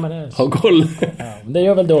 Nej, men det är ha koll. Ja, men det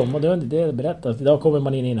gör väl de, och det berättas. Idag kommer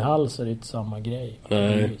man in i en hall så är det inte samma grej.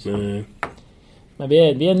 Nej. Men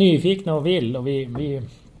vi är nyfikna och vill, och vi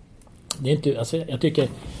det är inte, alltså, jag tycker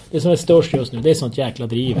det som är störst just nu, det är sånt jäkla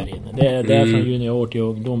driv här inne. Det är från junior till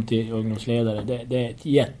ungdom till ungdomsledare. Det är ett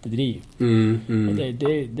jättedriv.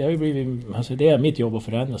 Det har ju blivit, alltså det är mitt jobb att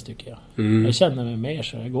förändras, tycker jag. Jag känner mig mer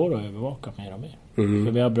så det går att övervaka mer och mer.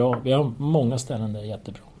 För vi har många ställen där det är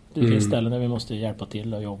jättebra. Det finns ställen där vi måste hjälpa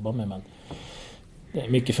till och jobba med, men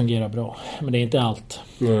mycket fungerar bra. Men det är inte allt.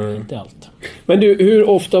 Inte allt. Men du, hur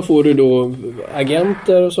ofta får du då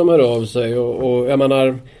agenter som hör av sig? Och jag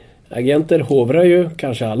menar, agenter hovrar ju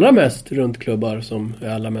kanske allra mest runt klubbar som är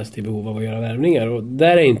allra mest i behov av att göra värvningar. Och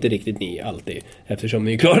där är inte riktigt ni alltid. Eftersom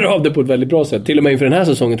ni klarar av det på ett väldigt bra sätt. Till och med inför den här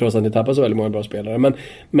säsongen trots att ni tappar så väldigt många bra spelare.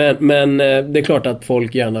 Men det är klart att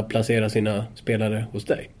folk gärna placerar sina spelare hos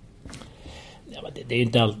dig. Det är ju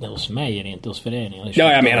inte alltid hos mig, eller inte hos föreningen.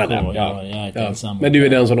 Ja, jag menar det. Ja. Men du är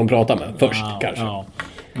den som de pratar med först, kanske. Ja.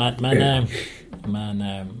 Men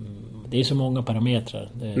det är så många parametrar.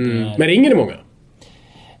 Men ringer det många?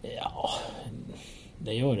 Ja,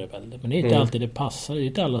 det gör det väl. Men det är inte alltid det passar. Det är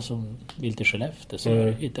inte alla som vill till Skellefteå. Så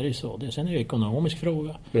hittar det så. Sen är det en ekonomisk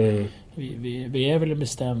fråga. Vi är väl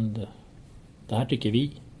bestämd. Det här tycker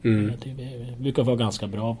vi. Vi brukar vara ganska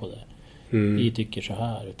bra på det. Vi tycker så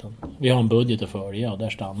här, utan vi har en budget att följa och där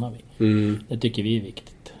stannar vi. Det tycker vi är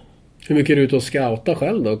viktigt. Hur mycket är du ute och scouta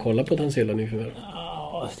själv då och kolla potentiella nyförvärv?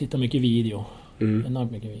 Ja, titta mycket video.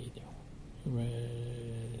 Enormt mycket video.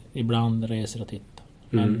 Ibland reser och tittar.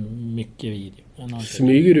 Men mycket video.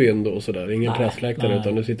 Smyger du in då sådär? Ingen pressläktare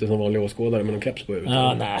utan du sitter som vanlig åskådare med någon keps på huvudet?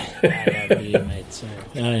 Ja, nej, jag bryr mig inte så.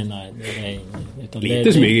 Nej, utan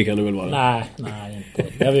lite smyger kan du väl vara? Nej,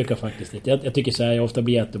 inte. Jag brukar faktiskt inte. Jag tycker så här, jag ofta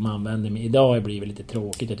blir att de använder mig. Idag blir det lite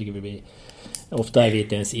tråkigt. Jag tycker ofta är vi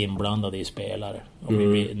inte ens inblandade i spelare. Och vi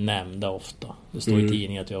blir nämnda ofta. Det står i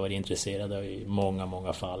tidningen att vi har varit intresserade i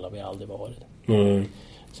många fall har vi aldrig varit.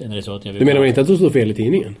 Sen är det så att du menar inte att du står fel i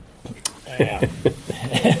tidningen?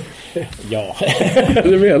 Ja.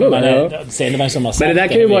 Du menar det? Men det där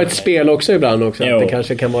kan ju vara ett spel också ibland också. Att det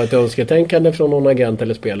kanske kan vara ett önsketänkande från någon agent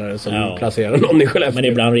eller spelare som placerar någon i Skellefteå.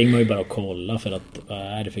 Men ibland ringer man ju bara och kolla för att vad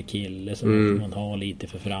är det för kille som man har lite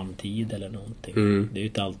för framtid eller någonting. Det är ju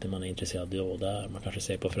inte alltid man är intresserad då där. Man kanske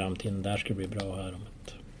ser på framtiden, där ska det bli bra här om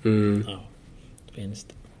ett... Ja, finns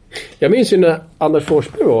det. Jag minns ju när Anders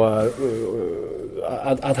Forsberg var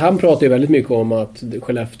att han pratade ju väldigt mycket om att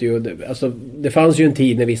Skellefteå, alltså det fanns ju en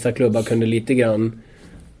tid när vissa klubbar kunde lite grann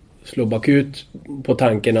slå bakut på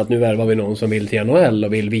tanken att nu värvar vi någon som vill till NHL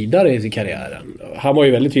och vill vidare i sin karriären. Han var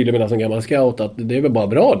ju väldigt tydlig med det som gammal scout att det är väl bara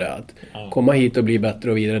bra det att komma hit och bli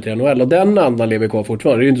bättre och vidare till NHL, och den andan lever kvar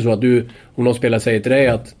fortfarande. Det är ju inte så att du, om någon spelare säger till dig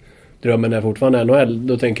att drömmen är fortfarande NHL,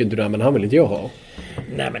 då tänker inte du men han vill inte jag ha.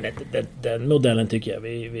 Nej, men den modellen tycker jag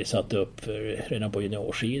vi satte upp redan på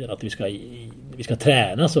juniorsidan, att vi ska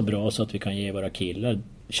träna så bra så att vi kan ge våra killar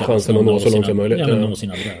chansen att nå så långt som möjligt. Ja, nå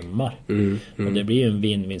sina drömmar. Och det blir en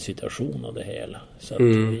win-win situation av det hela. Så att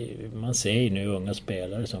man ser ju nu unga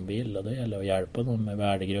spelare som vill, och det gäller att hjälpa dem med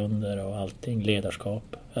värdegrunder och allting,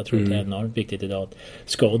 ledarskap. Jag tror att det är enormt viktigt idag att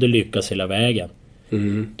ska du lyckas hela vägen,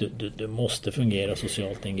 du måste fungera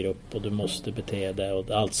socialt i en grupp, och du måste bete dig,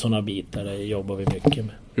 och allt sådana bitar jobbar vi mycket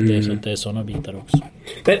med. Det är sådana bitar också.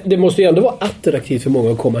 Men det måste ju ändå vara attraktivt för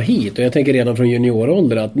många att komma hit, och jag tänker redan från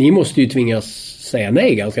juniorålder att ni måste ju tvingas säga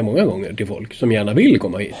nej ganska många gånger till folk som gärna vill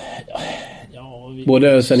komma hit.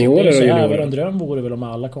 Både seniorer och juniorer. En dröm vore väl om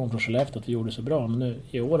alla kom från Skellefteå att vi gjorde så bra, men nu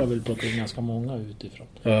i år har vi plockat in ganska många utifrån.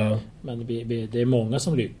 Men det är många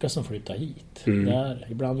som lyckas som flyttar hit.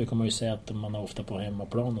 Ibland kan man ju säga att man är ofta på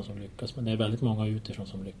hemmaplan och som lyckas, men det är väldigt många utifrån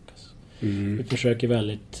som lyckas. Vi försöker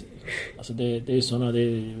väldigt, alltså det är ju sådana, det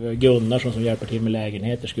är Gunnarsson som hjälper till med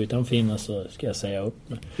lägenheter, ska utan finnas så ska jag säga upp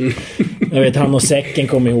mig. Jag vet, han och Säcken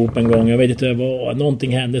kom ihop en gång, jag vet inte vad,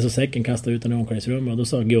 någonting hände så Säcken kastade ut den i omklädningsrummet, och då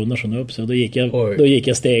sa Gunnarsson upp sig, och då gick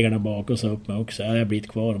jag stegarna bak och sa upp mig också. Jag har blivit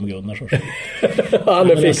kvar om Gunnarsson.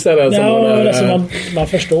 Han är fixad den som alltså man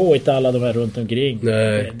förstår inte alla de här runt omkring.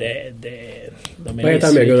 Nej. Vad heter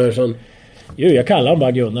han med Gunnarsson? Jo, jag kallar honom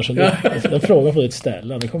bara Gunnarsson. Den frågan på ett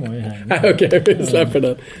ställe, det kommer man ju hänga. Okej, vi släpper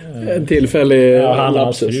den. En tillfällig han och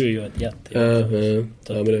hans fru gör ett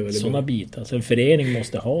jättejobb. Sådana bitar. Alltså en förening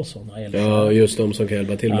måste ha sådana. Ja, just de som kan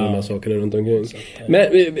hjälpa till med de här sakerna runt omkring. Men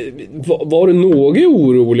var du något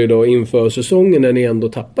orolig då inför säsongen när ni ändå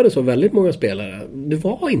tappade så väldigt många spelare? Det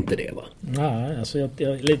var inte det, va? Nej, alltså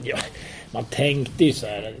man tänkte ju så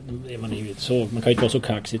här, man kan ju inte vara så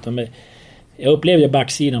kaxigt, men jag upplevde att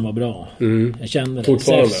backsidan var bra. Jag kände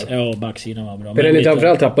det. Backsidan var bra. Men den ni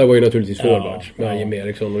framförallt tappade var ju naturligtvis forwards. Med Jim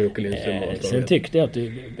Eriksson och Jocke Lindström. Sen tyckte jag att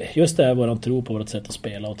just det här våran tro på vårt sätt att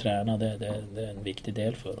spela och träna, det är en viktig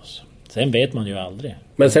del för oss. Sen vet man ju aldrig.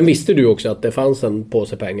 Men sen visste du också att det fanns en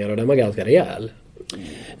påse pengar, och den var ganska rejäl.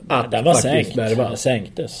 Den var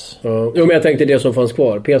sänktes. Ja. Jo, men jag tänkte det som fanns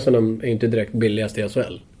kvar. Pesonen är inte direkt billigast i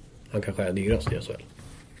SHL. Han kanske är dyrast i SHL.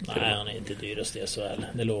 Nej, han är inte dyrast i SHL.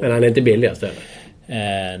 Men han är inte billigast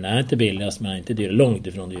eller? Nej, inte billigast, men han är inte dyrast. Långt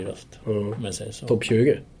ifrån dyrast. Men så. Topp 20?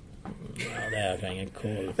 Ja, det har jag ingen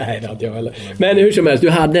koll. Nej, det hade jag heller. Men hur som helst, du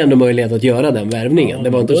hade ändå möjlighet att göra den värvningen. Ja, det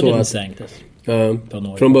var inte så att... sänktes.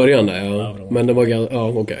 Från början där, ja. Men det var... Ja,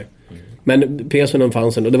 okej. Men Pesonen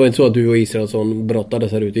fanns och det var inte så att du och Israelsson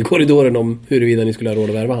brottades här ute i korridoren om huruvida ni skulle ha råd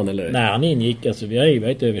att värva han eller? Nej, han ingick, alltså vi har ju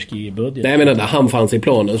inte överskridit budget. Nej, men han fanns i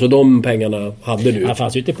planen, så de pengarna hade du. Han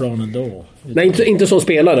fanns ju inte i planen då. Nej, inte som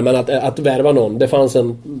spelare, men att värva någon. Det fanns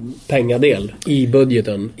en pengadel i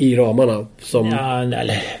budgeten, i ramarna som... Ja,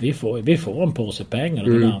 eller vi får en påse pengar och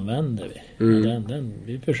den använder vi. Vi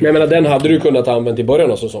men jag menar, den hade du kunnat använda i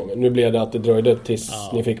början av säsongen. Nu blev det att det dröjde tills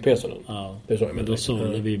ni fick Pesonen. Ja, det är så men då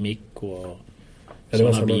sålde vi Mikko och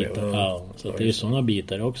sådana bitar. Ja, så det är ju sådana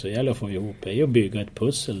bitar också. Det gäller att få ihop. Det är ju att bygga ett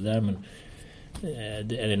pussel där, men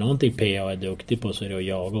är det någonting PA är duktig på så är det att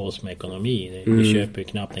jaga oss med ekonomi. Vi köper ju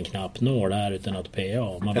knappt en knappnål här utan att PA.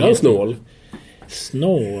 Är han snål?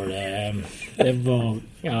 Snål, det var...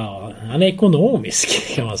 Ja, han är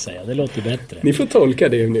ekonomisk kan man säga. Det låter bättre. Ni får tolka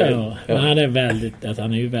det nu. Ja. Men han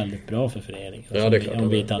är ju väldigt bra för föreningen. Alltså, det är klart, om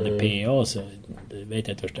vi inte hade PA så vet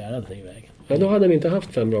jag inte först det hade tagit vägen. Ja, då hade vi inte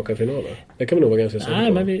haft 5 raka finaler. Det kan man nog vara ganska säker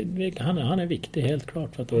på. Nej, men han är viktig helt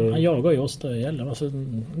klart. För att han jagar ju oss där det gäller. Alltså,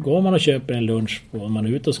 går man och köper en lunch på man är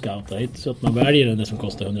ute och scoutar hit, så att man väljer den som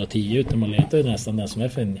kostar 110 utan man letar ju nästan den som är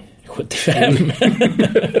för 75.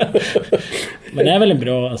 Men det är väl en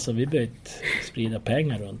bra, alltså vi behöver sprida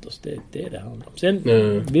pengar runt oss. Det är det handlar om. Sen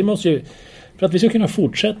vi måste ju, för att vi ska kunna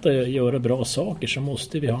fortsätta göra bra saker så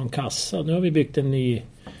måste vi ha en kassa. Nu har vi byggt en ny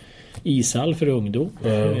ishall för ungdom,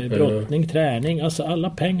 brottning, träning, alltså alla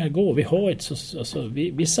pengar går. Vi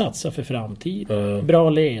har vi satsar för framtiden. Bra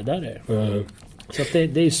ledare. Så att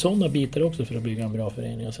det är sådana bitar också för att bygga en bra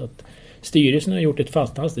förening. Så att styrelsen har gjort ett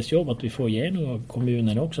fantastiskt jobb att vi får igenom av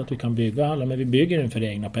kommunen också att vi kan bygga alla, men vi bygger den för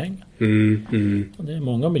egna pengar. Och det är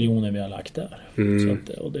många miljoner vi har lagt där. Så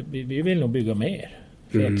att, vi vill nog bygga mer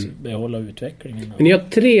för att behålla utvecklingen. Men ni har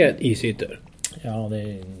 3 isytor? Ja, det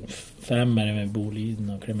är 5 är det med Boliden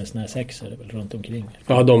och Klemensnäs 6 är det väl runt omkring.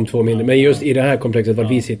 Ja, de 2 mindre. Men just i det här komplexet var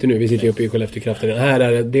vi sitter nu, vi sitter uppe i Skellefteåkraften. Här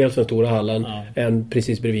är det dels den stora hallen, en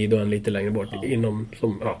precis bredvid och en lite längre bort inom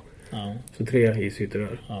så 3 isytor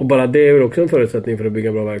där. Och bara det är väl också en förutsättning för att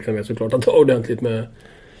bygga bra verksamhet såklart, att ta ordentligt med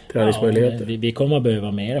träningsmöjligheter. Vi kommer att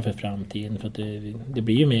behöva mer för framtiden för att det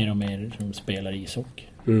blir ju mer och mer som spelar ishockey.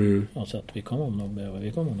 Och så att vi kommer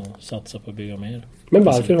att satsa på att bygga mer. Men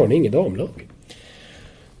varför har ni inget damlag?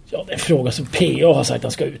 Ja, det är en fråga som PA har sagt att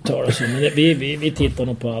han ska uttala sig. Men vi tittar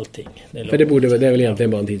nog på allting. Det är väl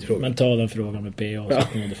egentligen bara en tidsfråga. Men ta den frågan med PA så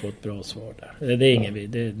att ni får ett bra svar där. Det är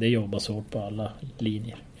inget det jobbas hårt på alla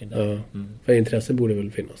linjer. För intresse borde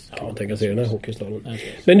väl finnas, kan man tänka sig i den här hockeystaden.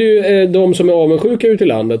 Men du, de som är avundsjuka ute i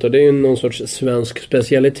landet, och det är någon sorts svensk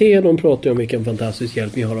specialitet, de pratar ju om vilken fantastisk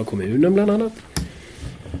hjälp vi har av kommunen bland annat.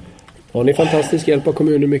 Har ni fantastisk hjälp av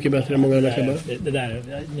kommunen mycket bättre än många andra klubbar? Det där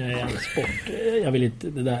är en sport. Jag vill inte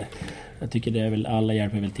det där. Jag tycker det är väl, alla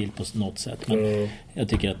hjälper väl till på något sätt. Men jag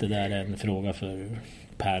tycker att det där är en fråga för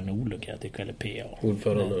Per Nordlund, jag tycker, eller PA.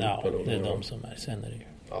 Ordförande. Ja, det är de som är. Sen är det ju.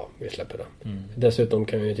 Ja, vi släpper det. Dessutom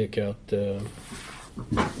kan jag tycka att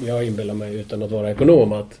jag inbillar mig utan att vara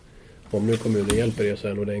ekonom att om nu kommunen hjälper er så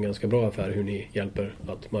är nog det en ganska bra affär hur ni hjälper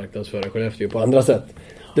att marknadsföra Skellefteå på andra sätt.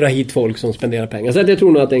 Dra hit folk som spenderar pengar. Så jag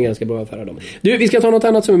tror nog att det är en ganska bra affär av dem. Du, vi ska ta något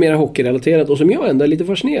annat som är mer hockeyrelaterat och som jag ändå är lite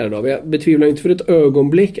fascinerad av. Jag betvivlar inte för ett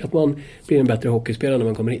ögonblick att man blir en bättre hockeyspelare när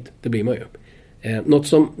man kommer hit. Det blir man ju. Något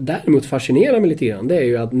som däremot fascinerar mig lite grann, det är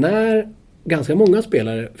ju att när ganska många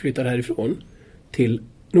spelare flyttar härifrån till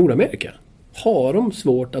Nordamerika har de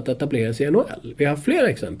svårt att etablera sig i NHL. Vi har flera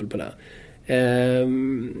exempel på det.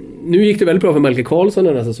 Nu gick det väldigt bra för Melke Karlsson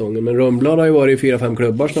den här säsongen, men Rönnblad har ju varit i 4-5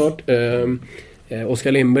 klubbar snart.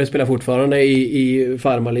 Oskar Lindberg spelar fortfarande i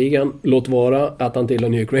farmaligan. Låt vara att han tillhör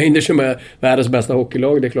New York Rangers som är världens bästa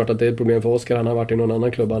hockeylag. Det är klart att det är ett problem för Oskar. Han har varit i någon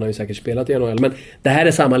annan klubb. Han har ju säkert spelat i NHL. Men det här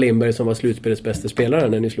är samma Lindberg som var slutspelets bästa spelare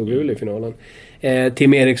när ni slog Luleå i finalen.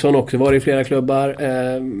 Tim Eriksson också var i flera klubbar.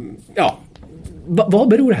 Vad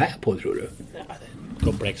beror det här på, tror du? Ja, det är en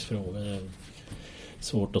komplex fråga. Det är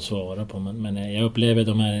svårt att svara på. Men jag upplever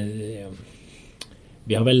de här...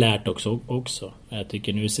 Vi har väl lärt också. Jag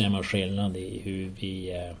tycker nu ser man skillnad i hur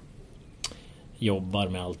vi jobbar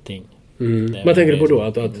med allting. Vad tänker du på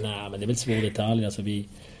då? Nej, men det är väl svår detalj. Alltså vi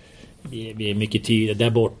är mycket tydliga. Där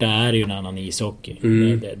borta är det ju en annan ishockey.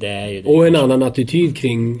 Det är ju det. Och en annan attityd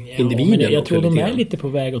kring individen. Men jag tror de är lite på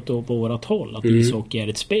väg åt på vårat håll. Att ishockey är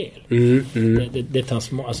ett spel. Det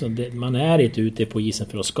tas, alltså man är inte ute på isen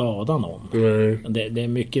för att skada någon. Det är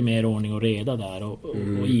mycket mer ordning och reda där.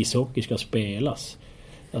 Och ishockey ska spelas.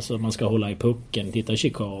 Alltså man ska hålla i pucken. Titta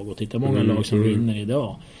Chicago. Titta många lag som vinner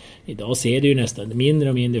idag. Idag ser det ju nästan mindre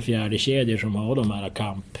och mindre fjärde kedjor som har de här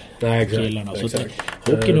kampkillarna. Så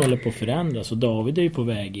hockeyn håller på att förändras. Och David är ju på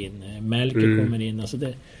väg in. Melker kommer in. Alltså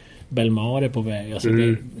Belmar är på väg. Alltså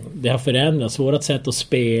det har förändrats. Vårat sätt att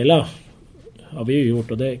spela har vi ju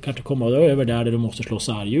gjort. Och det kanske kommer över där du måste slå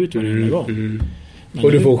sarg ut varje gång.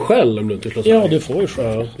 Och du får själv om du inte slår sarg. Ja, du får ju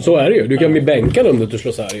själv. Så är det ju. Du kan bli bänkad om du inte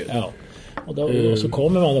slår sarg ut. Ja. Och så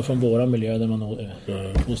kommer man då från våra miljö där man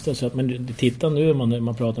hostar så att, men titta nu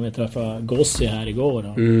man pratar med träffa Gossi här igår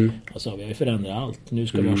alltså vi har ju förändrat allt. Nu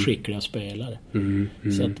ska vi ha skickliga spelare.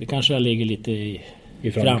 Så att vi kanske ligger lite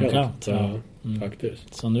i framkant.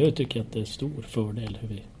 Faktiskt. Så nu tycker jag att det är stor fördel hur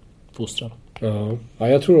vi fostrar. Ja,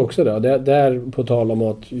 jag tror också det. Där på tal om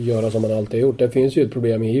att göra som man alltid har gjort. Det finns ju ett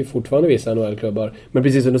problem i fortfarande vissa NHL-klubbar. Men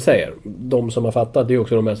precis som du säger, de som har fattat, det är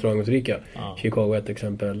också de mest framgångsrika. Chicago ett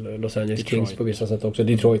exempel, Los Angeles Detroit. Kings på vissa sätt också.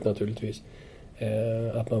 Detroit naturligtvis.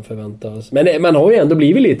 Att man förväntas. Men man har ju ändå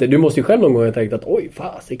blivit lite, du måste ju själv någon gång ha tänkt att oj,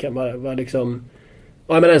 fasiken var liksom...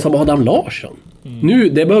 Ja, men som Adam Larsson. Nu,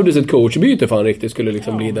 det behövdes ett coachbyte för han riktigt skulle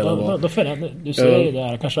liksom bli den han var. Du ser ju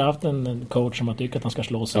där, kanske haft en coach som har tyckt att han ska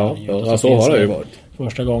slå sig. Så har det ju varit.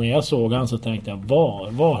 Första gången jag såg han så tänkte jag,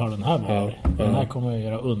 var har den här varit? Den här kommer att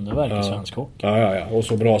göra underverk i svensk hockey. Ja, och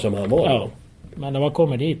så bra som han var. Ja. Men när man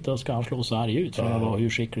kommer dit då ska han slå sig arg ut för han var hur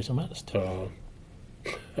skicklig som helst.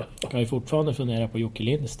 Kan ju fortfarande fundera på Jocke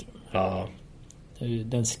Lindström.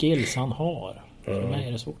 Den skills han har. För mig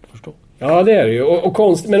är det svårt att förstå. Ja, det är det ju. Och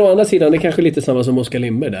konst, men å andra sidan, det är kanske lite samma som Oskar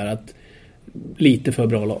Lindberg där. Att lite för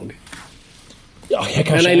bra lag. Ja,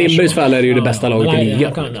 men i Lindbergs fall är det ju det bästa laget i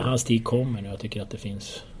ligan. Hans tid kommer nu. Jag tycker att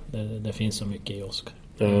det finns så mycket i Oskar.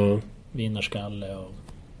 Vinnarskalle och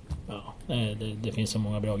det finns så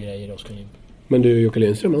många bra grejer i Oskar Lindberg. Men du, Jocke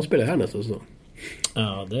Lindström, han spelar här nästan så.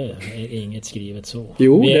 Ja, det är inget skrivet så.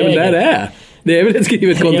 Jo, det är väl där det är. Det är väl ett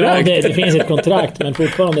skrivet kontrakt. Ja, det finns ett kontrakt, men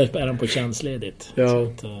fortfarande är han på tjänstledigt. Ja. Så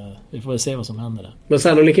att, vi får se vad som händer där. Men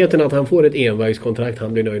sannolikheten att han får ett envägskontrakt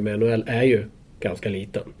han blir nöjd med NHL är ju ganska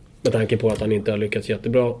liten. Med tanke på att han inte har lyckats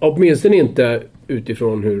jättebra. Åtminstone inte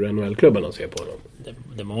utifrån hur NHL-klubbarna ser på honom.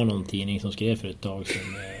 Det var någon tidning som skrev för ett tag sedan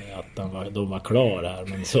att de var klar här,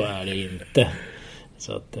 men så är det inte.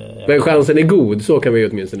 Så att, men chansen är god, så kan vi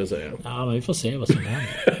åtminstone säga. Ja, men vi får se vad som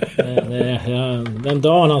händer. Den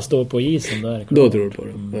dagen han står på isen där. Då tror du på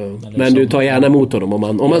det. Men du tar gärna emot honom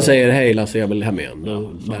om man säger hej Lasse, jag vill hem igen. Ja,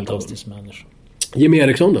 fantastisk människa. Jimmy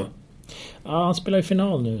Eriksson då? Ja, han spelar i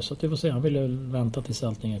final nu, så att vi får se. Han ville vänta tills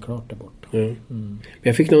allting är klart där borta.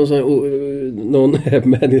 Jag fick någon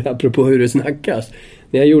apropå hur det snackas.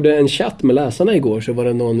 När jag gjorde en chatt med läsarna igår så var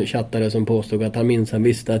det någon chattare som påstod att han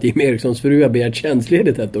visste att Jimmy Erikssons fru har begärt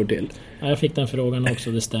tjänstledigt ett år till. Ja, jag fick den frågan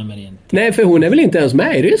också, det stämmer inte. Nej, för hon är väl inte ens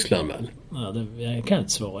med i Ryssland väl? Ja, jag kan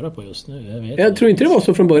inte svara på just nu. Jag tror inte det var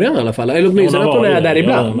så från början i alla fall. Eller åtminstone att hon är där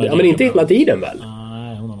ibland. Ja, men inte hela tiden väl?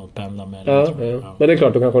 Nej, hon har nog pendlat med det. Ja. Men det är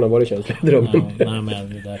klart, då kanske hon har varit tjänstledig. Nej, men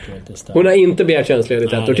det där tror jag inte stämmer. Hon har inte begärt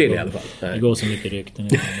tjänstledigt ett år till i alla fall. Nej. Det går så mycket rykten,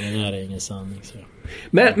 men det där är ingen sanning. Så.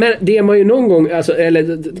 Men det man ju någon gång, alltså,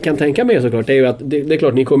 eller kan tänka mig såklart, är ju att det är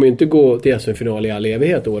klart, ni kommer ju inte gå till SM-final i all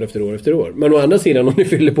evighet år efter år efter år. Men å andra sidan, om ni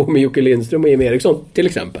fyller på med Jocke Lindström och Jimmy Eriksson till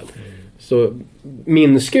exempel, så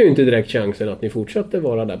minskar ju inte direkt chansen att ni fortsätter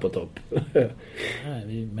vara där på topp.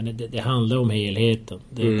 Nej, men det handlar om helheten.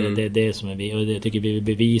 Det är det som är vi, och det tycker vi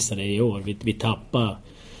bevisar det i år. Vi tappar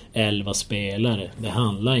 11 spelare. Det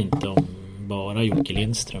handlar inte om bara Jocke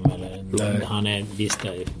Lindström eller han är visst,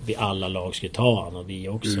 vi alla lag ska ta han och vi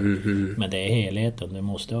också. Men det är helheten. Du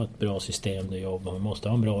måste ha ett bra system du jobbar. Du måste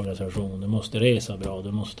ha en bra organisation. Du måste resa bra.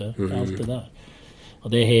 Du måste allt det där. Och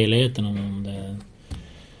det är helheten. Om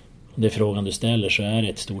det är frågan du ställer, så är det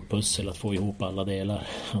ett stort pussel att få ihop alla delar.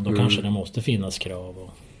 Och då kanske det måste finnas krav. Och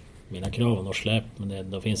mina krav har nog släppt,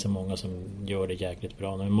 men då finns det många som gör det jäkligt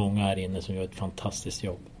bra. Det är många här inne som gör ett fantastiskt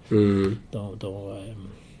jobb.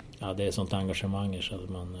 Det är sånt engagemang så att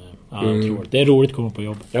man tror det är roligt att komma på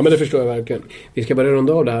jobb. Ja, men det förstår jag verkligen. Vi ska börja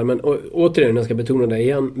runda av det här, men återigen, jag ska betona det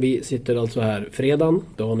igen. Vi sitter alltså här fredagen,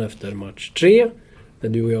 dagen efter match 3. När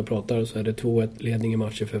du och jag pratar så är det 2-1 ledning i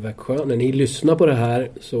matcher för Växjö. När ni lyssnar på det här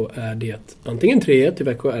så är det antingen 3-1 i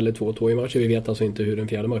Växjö eller 2-2 i matcher. Vi vet alltså inte hur den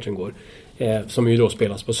fjärde matchen går. Som ju då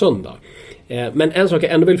spelas på söndag. Men en sak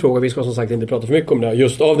jag ändå vill fråga, vi ska som sagt inte prata för mycket om det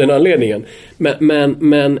just av den anledningen.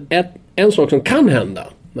 Men en sak som kan hända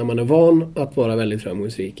när man är van att vara väldigt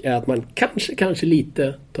framgångsrik är att man kanske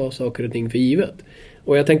lite tar saker och ting för givet.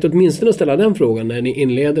 Och jag tänkte åtminstone ställa den frågan när ni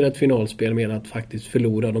inleder ett finalspel med att faktiskt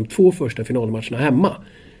förlora de 2 första finalmatcherna hemma.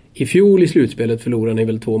 I fjol i slutspelet förlorade ni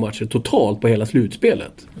väl 2 matcher totalt på hela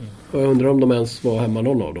slutspelet. Och jag undrar om de ens var hemma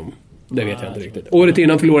någon av dem. Det vet jag inte riktigt. Året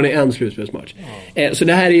innan förlorade ni en slutspelsmatch. Så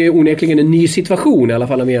det här är ju onekligen en ny situation, i alla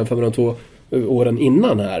fall om vi jämför med de 2 åren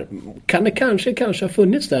innan här. Kan det kanske ha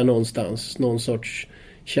funnits där någonstans någon sorts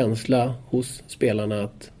känsla hos spelarna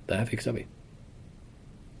att det här fixar vi?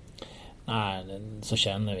 Nej, så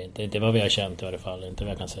känner vi inte. Inte vad vi har känt i alla fall. Inte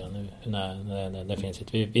vad jag kan säga nu. Nej, det finns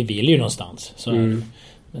inte. Vi vill ju någonstans. Så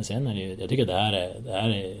men sen är det ju, jag tycker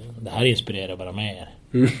det här inspirerar bara mer.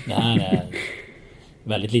 Det här är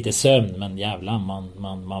väldigt lite sömn, men jävlar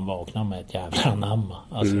man vaknar med ett jävla anamma.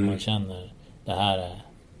 Alltså man känner det här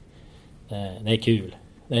det är kul.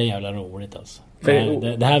 Det är jävla roligt alltså.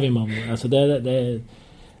 Det här vill man, alltså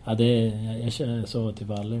jag sa till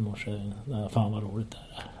Valle i morse, fan vad roligt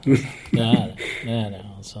det är. Det är det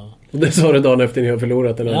alltså. Det sa du dagen efter ni har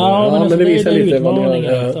förlorat eller? Ja, men det visar lite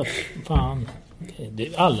utmaningen att fan,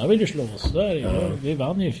 alla vill ju slå oss. Vi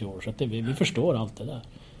vann ju i fjol, så att vi förstår allt det där.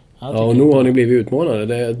 Och nu har ni blivit utmanade.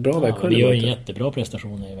 Det är ett bra Växjö. Vi gör en jättebra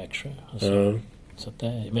prestation i Växjö. Alltså, så att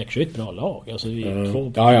Växjö är ett bra lag. Alltså, vi är 2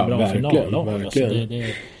 bra finallag. Alltså,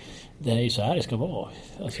 det är ju så här det ska vara.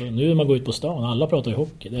 Alltså, nu när man går ut på stan, alla pratar ju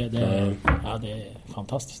hockey. Det är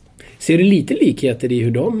fantastiskt. Ser du lite likheter i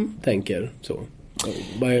hur de tänker så?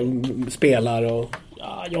 Spelar och...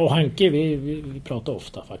 Ja, jag och Hanke, vi pratar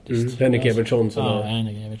ofta faktiskt. Henrik Evertsson. Ja,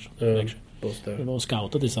 Henrik Evertsson. Vi var och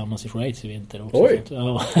scoutade tillsammans i Schweiz i vinter också. Oj!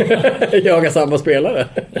 Jagar samma spelare?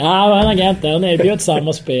 Ja, han agent. Han erbjöd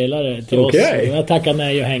samma spelare till oss. Jag tackade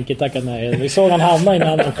nej och Henke tackade nej. Vi såg han hamna i en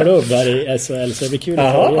annan klubb här i SHL, så det blir kul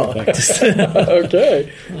att följa faktiskt. Okej.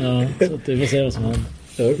 Ja, så vi får se vad som händer.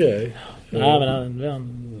 Okej. Nej,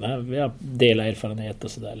 men vi har delat erfarenhet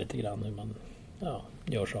och sådär lite grann hur man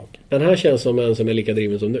gör saker. Den här känns som en som är lika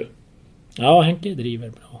driven som du. Ja, Henke driver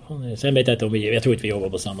bra. Sen vet jag inte om jag tror inte vi jobbar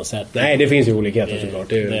på samma sätt. Nej, det finns ju olikheter såklart.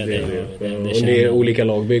 Det är olika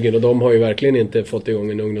lagbyggen och de har ju verkligen inte fått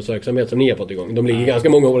igång en ungdomsverksamhet som ni har fått igång. De ligger ganska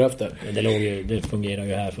många år efter. Det fungerar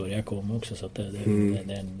ju här före jag kom också så att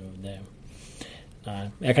nej,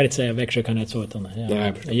 jag kan inte säga Växjö kan inte så utan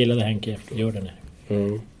jag gillade Henke, gör det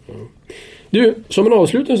nu. Du, som en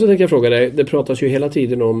avslutning så tänker jag fråga dig. Det pratas ju hela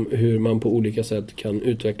tiden om hur man på olika sätt kan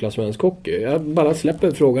utveckla svensk hockey. Jag bara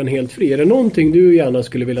släpper frågan helt fri. Är det någonting du gärna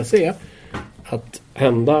skulle vilja se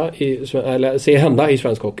hända i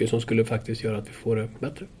svensk hockey som skulle faktiskt göra att vi får det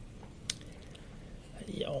bättre?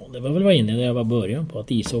 Ja, det var väl vad inne när jag var början på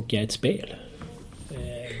att ishockey är ett spel.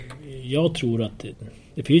 Jag tror att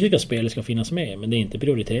det fysiska spelet ska finnas med, men det är inte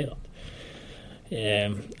prioriterat.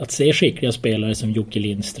 Att se skickliga spelare som Jocke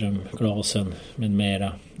Lindström, Klasen med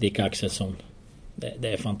mera, Dick Axelsson,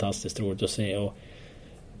 det är fantastiskt roligt att se och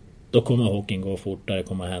då kommer hockeyn gå fortare, det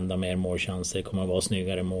kommer hända mer målchanser, det kommer vara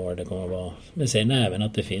snyggare mål, det kommer vara... Men sen även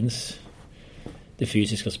att det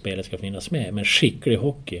fysiska spelet ska finnas med, men skicklig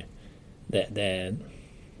hockey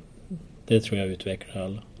det tror jag utvecklar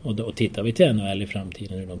alla. Och tittar vi till NHL i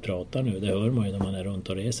framtiden hur de pratar nu, det hör man ju när man är runt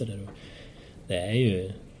och reser där. Det är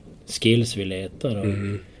ju skills vi letar och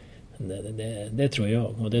det tror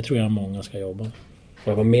jag. Och det tror jag många ska jobba med.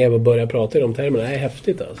 Man var med och börja prata i de termerna. Det är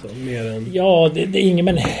häftigt alltså. Mer än... Ja, det är ingen,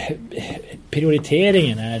 men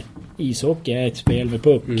prioriteringen är ishockey är ett spel med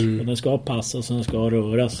puck. Och den ska passas och den ska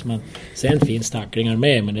röras. Men sen finns tacklingar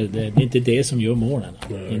med, men det är inte det som gör målen.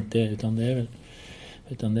 Inte, utan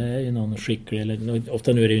det är ju någon skicklig, eller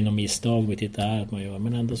ofta nu är det ju någon misstag vi tittar här att man gör.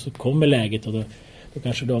 Men ändå så kommer läget och då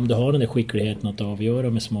kanske om du har den där skickligheten att avgöra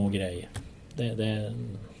med små grejer.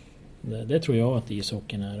 Det tror jag att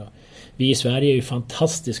ishockeyn är. Vi i Sverige är ju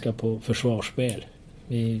fantastiska på försvarsspel.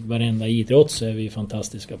 Varenda idrott så är vi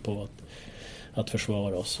fantastiska på att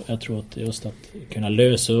försvara oss. Jag tror att just att kunna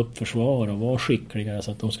lösa upp försvar och vara skickligare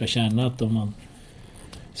så att de ska känna att om man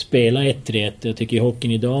spelar 1-1, jag tycker i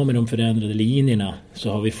hockeyn idag med de förändrade linjerna så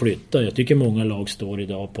har vi flyttat. Jag tycker många lag står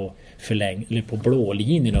idag på på blå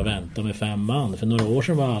linjen och väntar med 5 man. För några år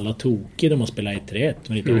sedan var alla tokiga när man spelade 1-1.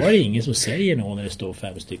 Men idag är det ingen som säger något när det står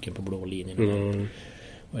 5 stycken på blå linjen.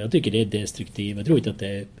 Och jag tycker det är destruktivt. Jag tror inte att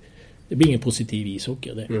det blir ingen positiv ishockey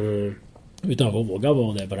av det. Utan våga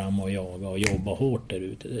vara där fram och jaga och jobba hårt där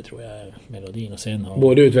ute. Det tror jag är melodin. Och sen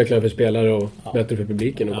både utvecklare för spelare och bättre för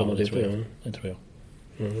publiken. Och det tror jag. Det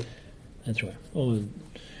tror jag. Och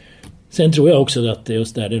sen tror jag också att det är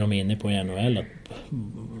just där de är inne på i NHL att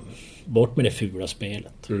bort med det fula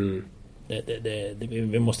spelet.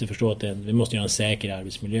 Vi måste förstå att vi måste göra en säker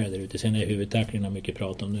arbetsmiljö där ute. Sen är huvudtacklingarna mycket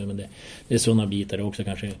prat om nu, men det är sådana bitar också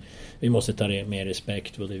kanske. Vi måste ta mer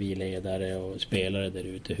respekt, både vi ledare och spelare där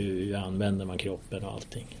ute. Hur använder man kroppen och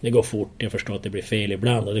allting. Det går fort, jag förstår att det blir fel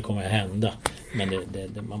ibland och det kommer att hända. Men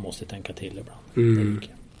man måste tänka till ibland.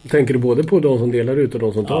 Tänker du både på de som delar ut och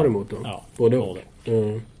de som tar emot dem? Ja, både.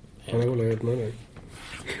 Jag håller helt med dig.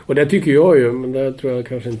 Och det tycker jag ju, men det tror jag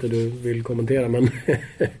kanske inte du vill kommentera, men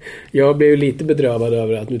jag blev ju lite bedrövad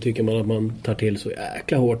över att nu tycker man att man tar till så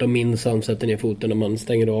jäkla hårt och minsann sätter ner foten när man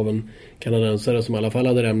stänger av en kanadensare som i alla fall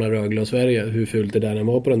hade lämnat Rögle och Sverige, hur fult det där än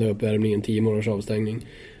var på den där uppvärmningen, 10 månaders avstängning.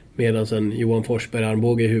 Medan sen Johan Forsberg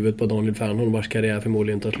armbåge i huvudet på Daniel Fernholm vars karriär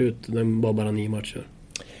förmodligen tar slut. Den var bara 9 matcher.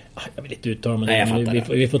 Jag vill inte uttala mig.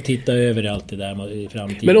 Vi får titta över allt det där i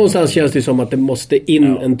framtiden. Men någonstans känns det som att det måste in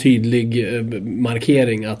en tydlig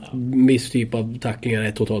markering att viss typ av tacklingar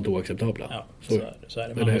är totalt oacceptabla. Ja, så är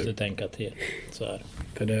det. Man måste tänka till. Så är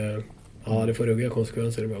det. För det får ruggiga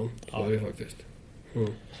konsekvenser ibland. Så är det faktiskt.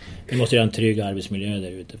 Vi måste göra en trygg arbetsmiljö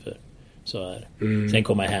där ute för. Så är det. Sen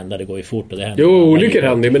kommer det hända, det går ju fort och det händer. Jo, olyckor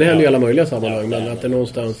händer, men det händer i alla möjliga sammanhang. Men att det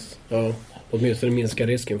någonstans... åtminstone minska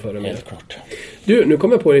risken för det. Helt klart. Du, nu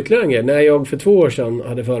kommer jag på ytterligare en grej. När jag för 2 år sedan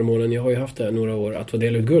hade förmånen, jag har ju haft det några år, att få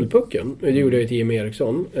dela ut Guldpucken. Det gjorde jag till Jimmy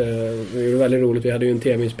Eriksson. Det var väldigt roligt. Vi hade ju en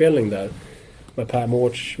tv-inspelning där. Per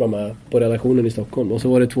Mårts var med på redaktionen i Stockholm. Och så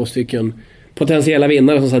var det 2 stycken potentiella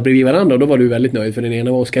vinnare som satt bredvid varandra. Och då var du väldigt nöjd, för den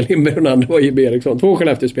ena var Oskar Lindberg och den andra var Jimmy Eriksson. 2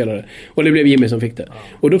 Skellefteå-spelare. Och det blev Jimmy som fick det.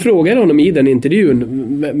 Och då frågade jag honom i den intervjun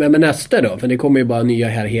med nästa då, för det kommer ju bara nya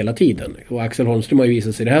här hela tiden. Och Axel Holmström har ju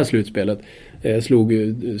visat sig i det här slutspelet. Slog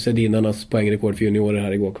ju Sedinarnas poängrekord för juniorer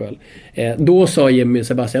här igår kväll. Då sa Jimmy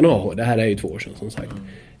Sebastian Aho, det här är ju 2 år sedan som sagt.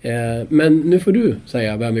 Men nu får du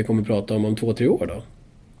säga vem vi kommer prata om 2-3 år då.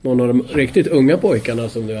 någon av de riktigt unga pojkarna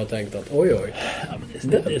som du har tänkt att oj. Ja, men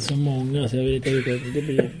det är så många så jag vet inte,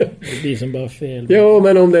 det blir som bara fel. Jo,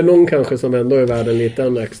 men om det är någon kanske som ändå är värd en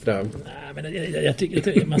liten extra. Nej, men jag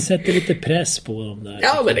tycker man sätter lite press på dem där.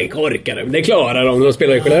 Ja, men det korkar de. Det klarar de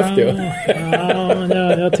spelar i Skellefteå. Ja,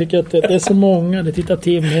 men jag tycker att det är så många. Det tittar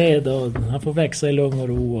Tim Hed och han får växa i lugn och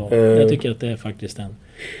ro. Och jag tycker att det är faktiskt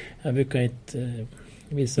jag brukar inte...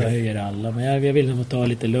 Vissa höjer alla, men jag vill nog ta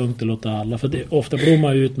lite lugnt och låta alla. För det ofta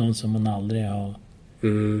blommar ut någon som man aldrig har...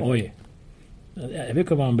 Oj. Det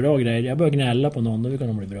brukar vara en bra grej. Jag börjar gnälla på någon, då brukar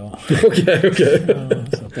de bli bra. Okej. Ja,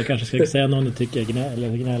 så att jag kanske ska säga någon du tycker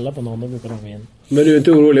gnälla på någon, då brukar de vinna. Men du är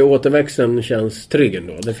inte orolig, återväxten känns trygg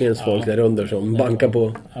ändå? Det finns folk där under som bankar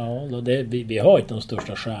på. Ja, vi har inte de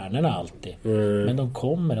största stjärnorna alltid. Men de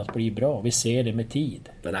kommer att bli bra, vi ser det med tid.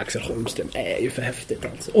 Men Axel Holmström är ju för häftigt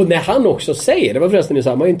alltså. Och när han också säger, det var förresten i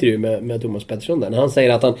samma intervju med Thomas Pettersson där, när han säger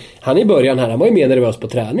att han i början här, han var ju mer nervös på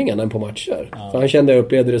träningen än på matcher. För han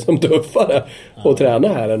upplevde det som tuffare att träna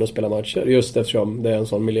här än att spela matcher. Just eftersom det är en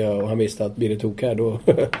sån miljö och han visste att blir det tok här då...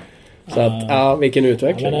 Så att, vilken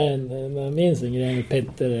utveckling. Jag minns en grej med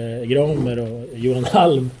Petter Gramer och Johan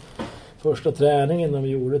Halm. Första träningen de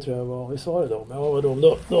gjorde tror jag var... Visst var det dem?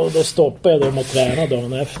 Ja, då stoppade jag dem att träna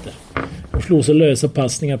dagen efter. De slog så lösa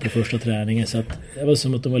passningar på första träningen så att det var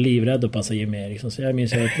som att de var livrädda att passa Jim Eriksson. Så jag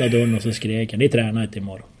minns jag öppnade dörren och så skrek jag, ni tränar inte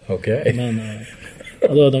imorgon. Okej. Men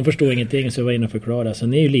de förstod ingenting så jag var inne och förklarade. Så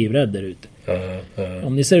ni är ju livrädda där ute.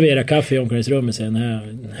 Om ni serverar kaffe i omklädningsrummet sen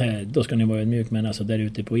här, då ska ni vara ödmjuk, men alltså där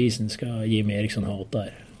ute på isen ska Jim Eriksson hata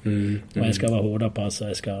er. Och jag ska vara hårda och passa,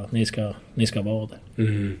 ni ska vara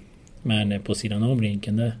där. Men på sidan om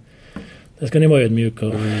rinken där ska ni vara ödmjuka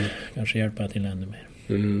och kanske hjälpa till ännu mer.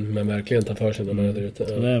 Men verkligen ta för sig när man är där ute.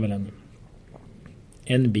 Så det är väl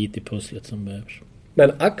en bit i pusslet som behövs.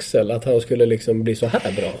 Men Axel, att han skulle liksom bli så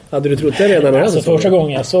här bra. Hade du trott det redan? Alltså första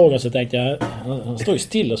gången jag såg honom så tänkte jag, han står ju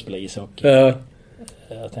still och spelar ishockey.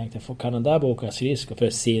 Jag tänkte, kan han där åka skridskor för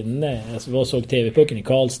sinne? Jag såg TV-pucken i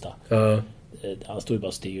Karlstad. Han stod ju bara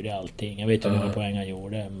och styrde allting. Jag vet inte hur många poäng han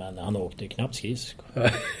gjorde, men han åkte ju knappt skridskor.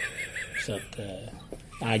 Så att...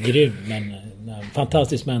 grym, men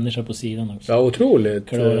fantastisk människa på sidan också. Ja, otroligt.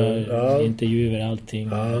 Klara intervjuer, allting.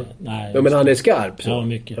 Nej, men han är skarp. Så. Ja,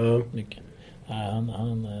 mycket. Han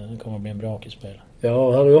kommer att bli en bra hockeyspelare.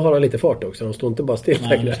 Ja, nu har han lite fart också. Han står inte bara still.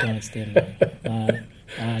 Nej, han står inte still. Nej,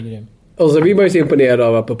 grym. Och så blir man ju så imponerad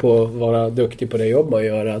av att på vara duktig på det jobb man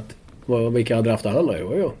gör. Att vilka draftar han har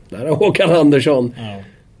ju. Där har Håkan Andersson.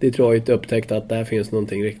 Detroit upptäckt att där finns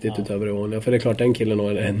någonting riktigt utöver det vanliga. För det är klart, den killen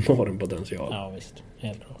har en enorm potential. Ja, visst.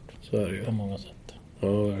 Helt klart. Så är det ju. På många sätt.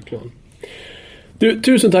 Ja, verkligen. Du,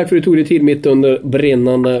 tusen tack för att du tog dig tid mitt under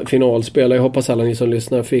brinnande finalspel. Jag hoppas alla ni som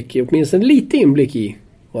lyssnar fick åtminstone lite inblick i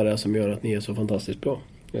vad det är som gör att ni är så fantastiskt bra.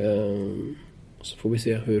 Så får vi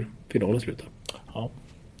se hur finalen slutar. Ja.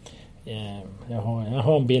 Jag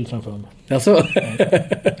har en bild framför mig. Alltså?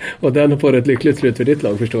 Och den får ett lyckligt slut för ditt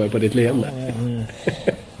lag, förstår jag på ditt leende.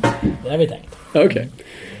 Det har vi tänkt. Okej.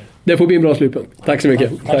 Det får bli en bra slutpunkt. Tack så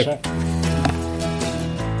mycket. Tack.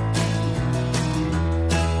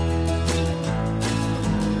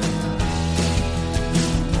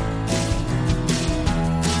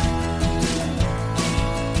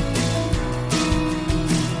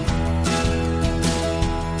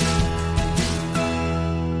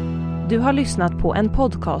 Du har lyssnat på en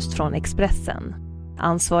podcast från Expressen.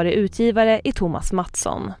 Ansvarig utgivare är Thomas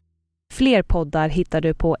Mattsson. Fler poddar hittar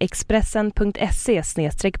du på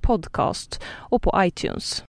expressen.se/podcast och på iTunes.